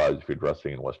a surprise if you're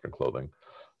dressing in Western clothing.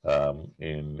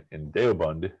 In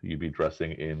Deoband, you'd be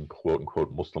dressing in quote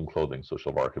unquote Muslim clothing, so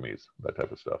shalwar kameez, that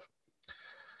type of stuff.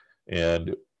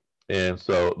 And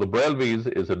so the Brelvis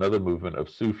is another movement of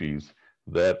Sufis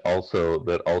that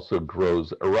also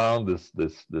grows around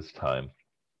this time.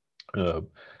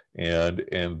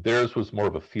 And theirs was more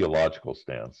of a theological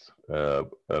stance,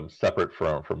 separate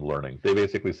from learning. They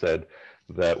basically said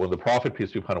that when the Prophet,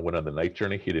 peace be upon him, went on the night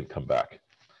journey, he didn't come back.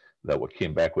 That what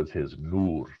came back was his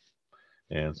nur.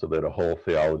 And so they had a whole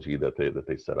theology that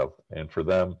they set up. And for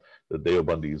them, the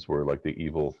Deobandis were like the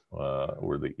evil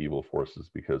forces,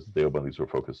 because Deobandis were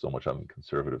focused so much on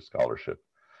conservative scholarship.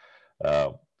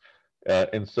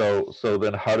 And so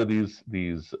then how do these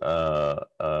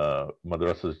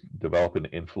madrasas develop an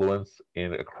influence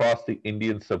across the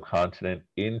Indian subcontinent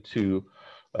into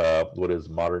what is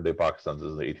modern day Pakistan? This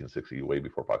is the 1860s, way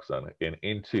before Pakistan, and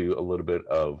into a little bit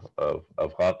of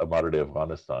modern day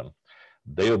Afghanistan.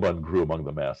 Deoband grew among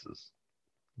the masses.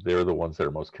 They're the ones that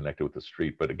are most connected with the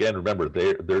street. But again, remember,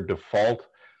 their default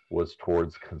was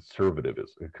towards conservative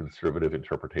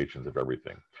interpretations of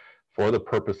everything, for the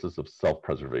purposes of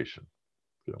self-preservation.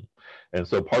 And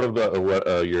so part of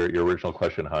your original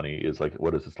question, Hani, is like,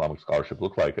 what does Islamic scholarship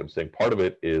look like? I'm saying part of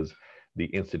it is the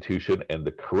institution and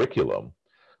the curriculum,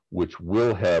 which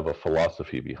will have a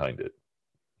philosophy behind it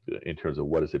in terms of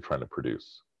what is it trying to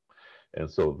produce. And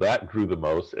so that grew the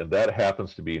most, and that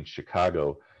happens to be in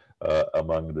Chicago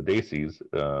among the Desis,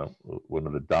 one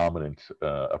of the dominant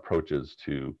approaches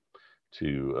to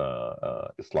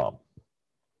Islam.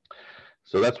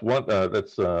 So that's one.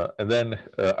 And then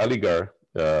Aligarh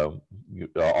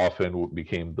often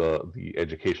became the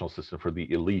educational system for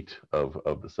the elite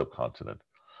of the subcontinent.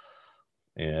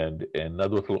 And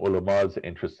Nadwat al-Ulama is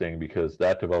interesting because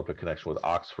that developed a connection with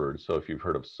Oxford. So if you've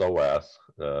heard of SOAS,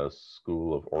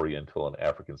 School of Oriental and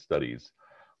African Studies,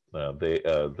 they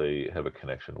have a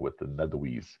connection with the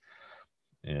Nadwis,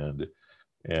 and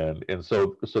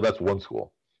so that's one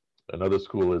school. Another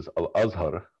school is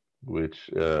Al-Azhar, which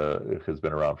has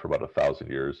been around for about 1,000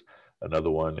 years. Another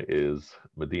one is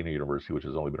Medina University, which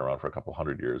has only been around for a couple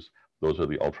hundred years. Those are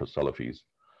the ultra Salafis.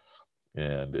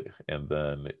 And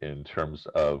then in terms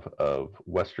of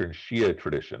Western Shia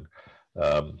tradition,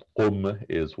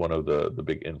 is one of the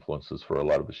big influences for a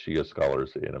lot of the Shia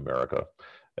scholars in America,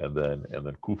 and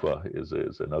then Kufa is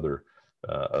another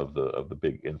of the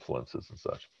big influences and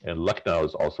such. And Lucknow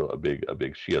is also a big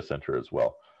Shia center as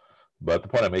well. But the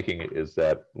point I'm making is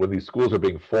that when these schools are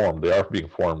being formed, they are being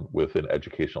formed with an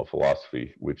educational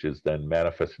philosophy, which is then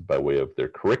manifested by way of their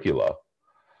curricula.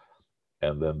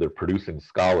 And then they're producing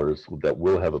scholars that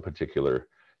will have a particular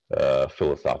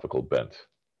philosophical bent.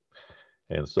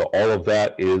 And so all of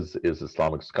that is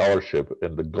Islamic scholarship.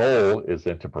 And the goal is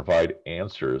then to provide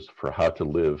answers for how to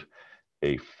live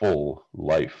a full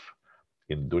life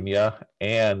in dunya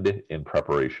and in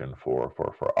preparation for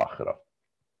akhirah.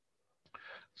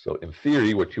 So in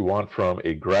theory, what you want from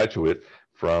a graduate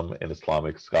from an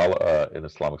Islamic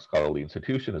scholarly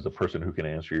institution is a person who can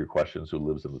answer your questions, who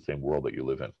lives in the same world that you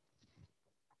live in.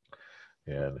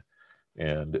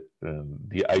 And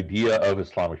the idea of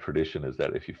Islamic tradition is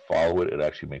that if you follow it, it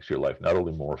actually makes your life not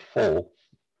only more full,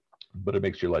 but it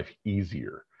makes your life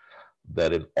easier.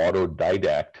 That an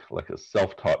autodidact, like a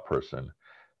self-taught person,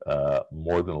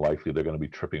 more than likely they're going to be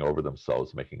tripping over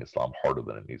themselves, making Islam harder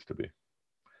than it needs to be.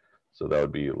 So that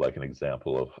would be like an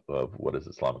example of what is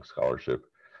Islamic scholarship,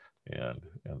 and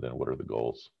then what are the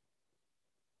goals.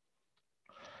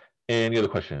 Any other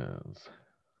questions?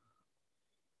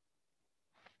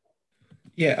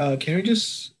 Yeah, can we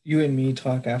just, you and me,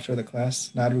 talk after the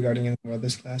class, not regarding anything about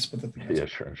this class, but the thing else? Yeah,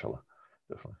 sure, inshallah.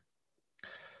 Definitely.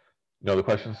 No other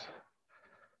questions?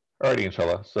 Alrighty,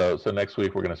 inshallah. So next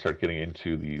week we're going to start getting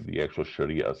into the actual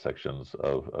Sharia sections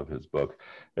of his book.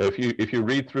 If you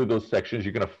read through those sections,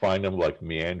 you're going to find them like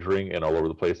meandering and all over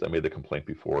the place. I made the complaint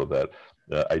before that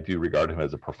I do regard him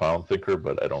as a profound thinker,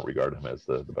 but I don't regard him as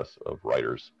the best of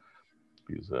writers.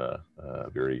 He's a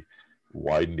very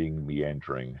widening,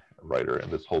 meandering writer,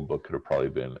 and this whole book could have probably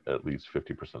been at least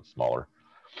 50% smaller,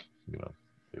 you know,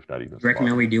 if not even. Do you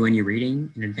recommend we do any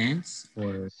reading in advance,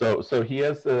 or? So he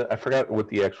has I forgot what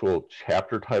the actual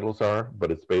chapter titles are,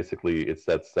 but it's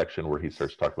that section where he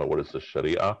starts talking about what is the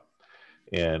Sharia,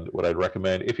 and what I'd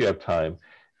recommend if you have time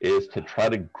is to try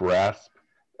to grasp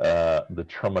the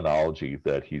terminology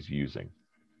that he's using,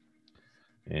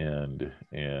 and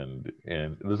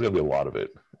there's going to be a lot of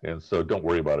it, and so don't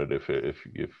worry about it if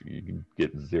you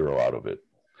get zero out of it.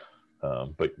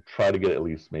 But try to get at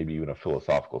least maybe even a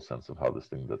philosophical sense of how this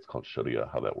thing that's called Sharia,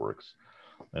 how that works.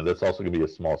 And that's also going to be a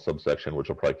small subsection, which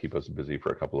will probably keep us busy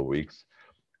for a couple of weeks.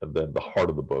 And then the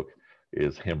heart of the book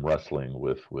is him wrestling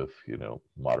with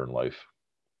modern life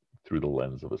through the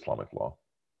lens of Islamic law.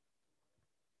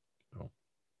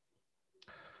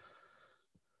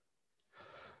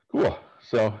 Cool.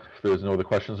 So if there's no other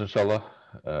questions, inshallah,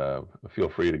 feel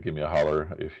free to give me a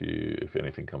holler if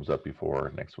anything comes up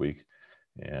before next week.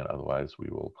 And otherwise, we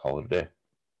will call it a day.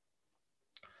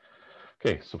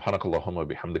 Okay, subhanakallahumma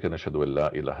bihamdika nashhadu an la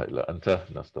ilaha illa anta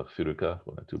nastaghfiruka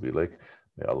wa natubu ilayk.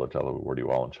 May Allah Ta'ala reward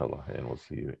you all, inshallah, and we'll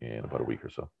see you in about a week or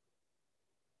so.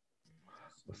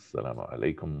 Assalamu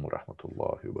alaikum wa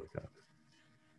rahmatullahi wa barakatuh.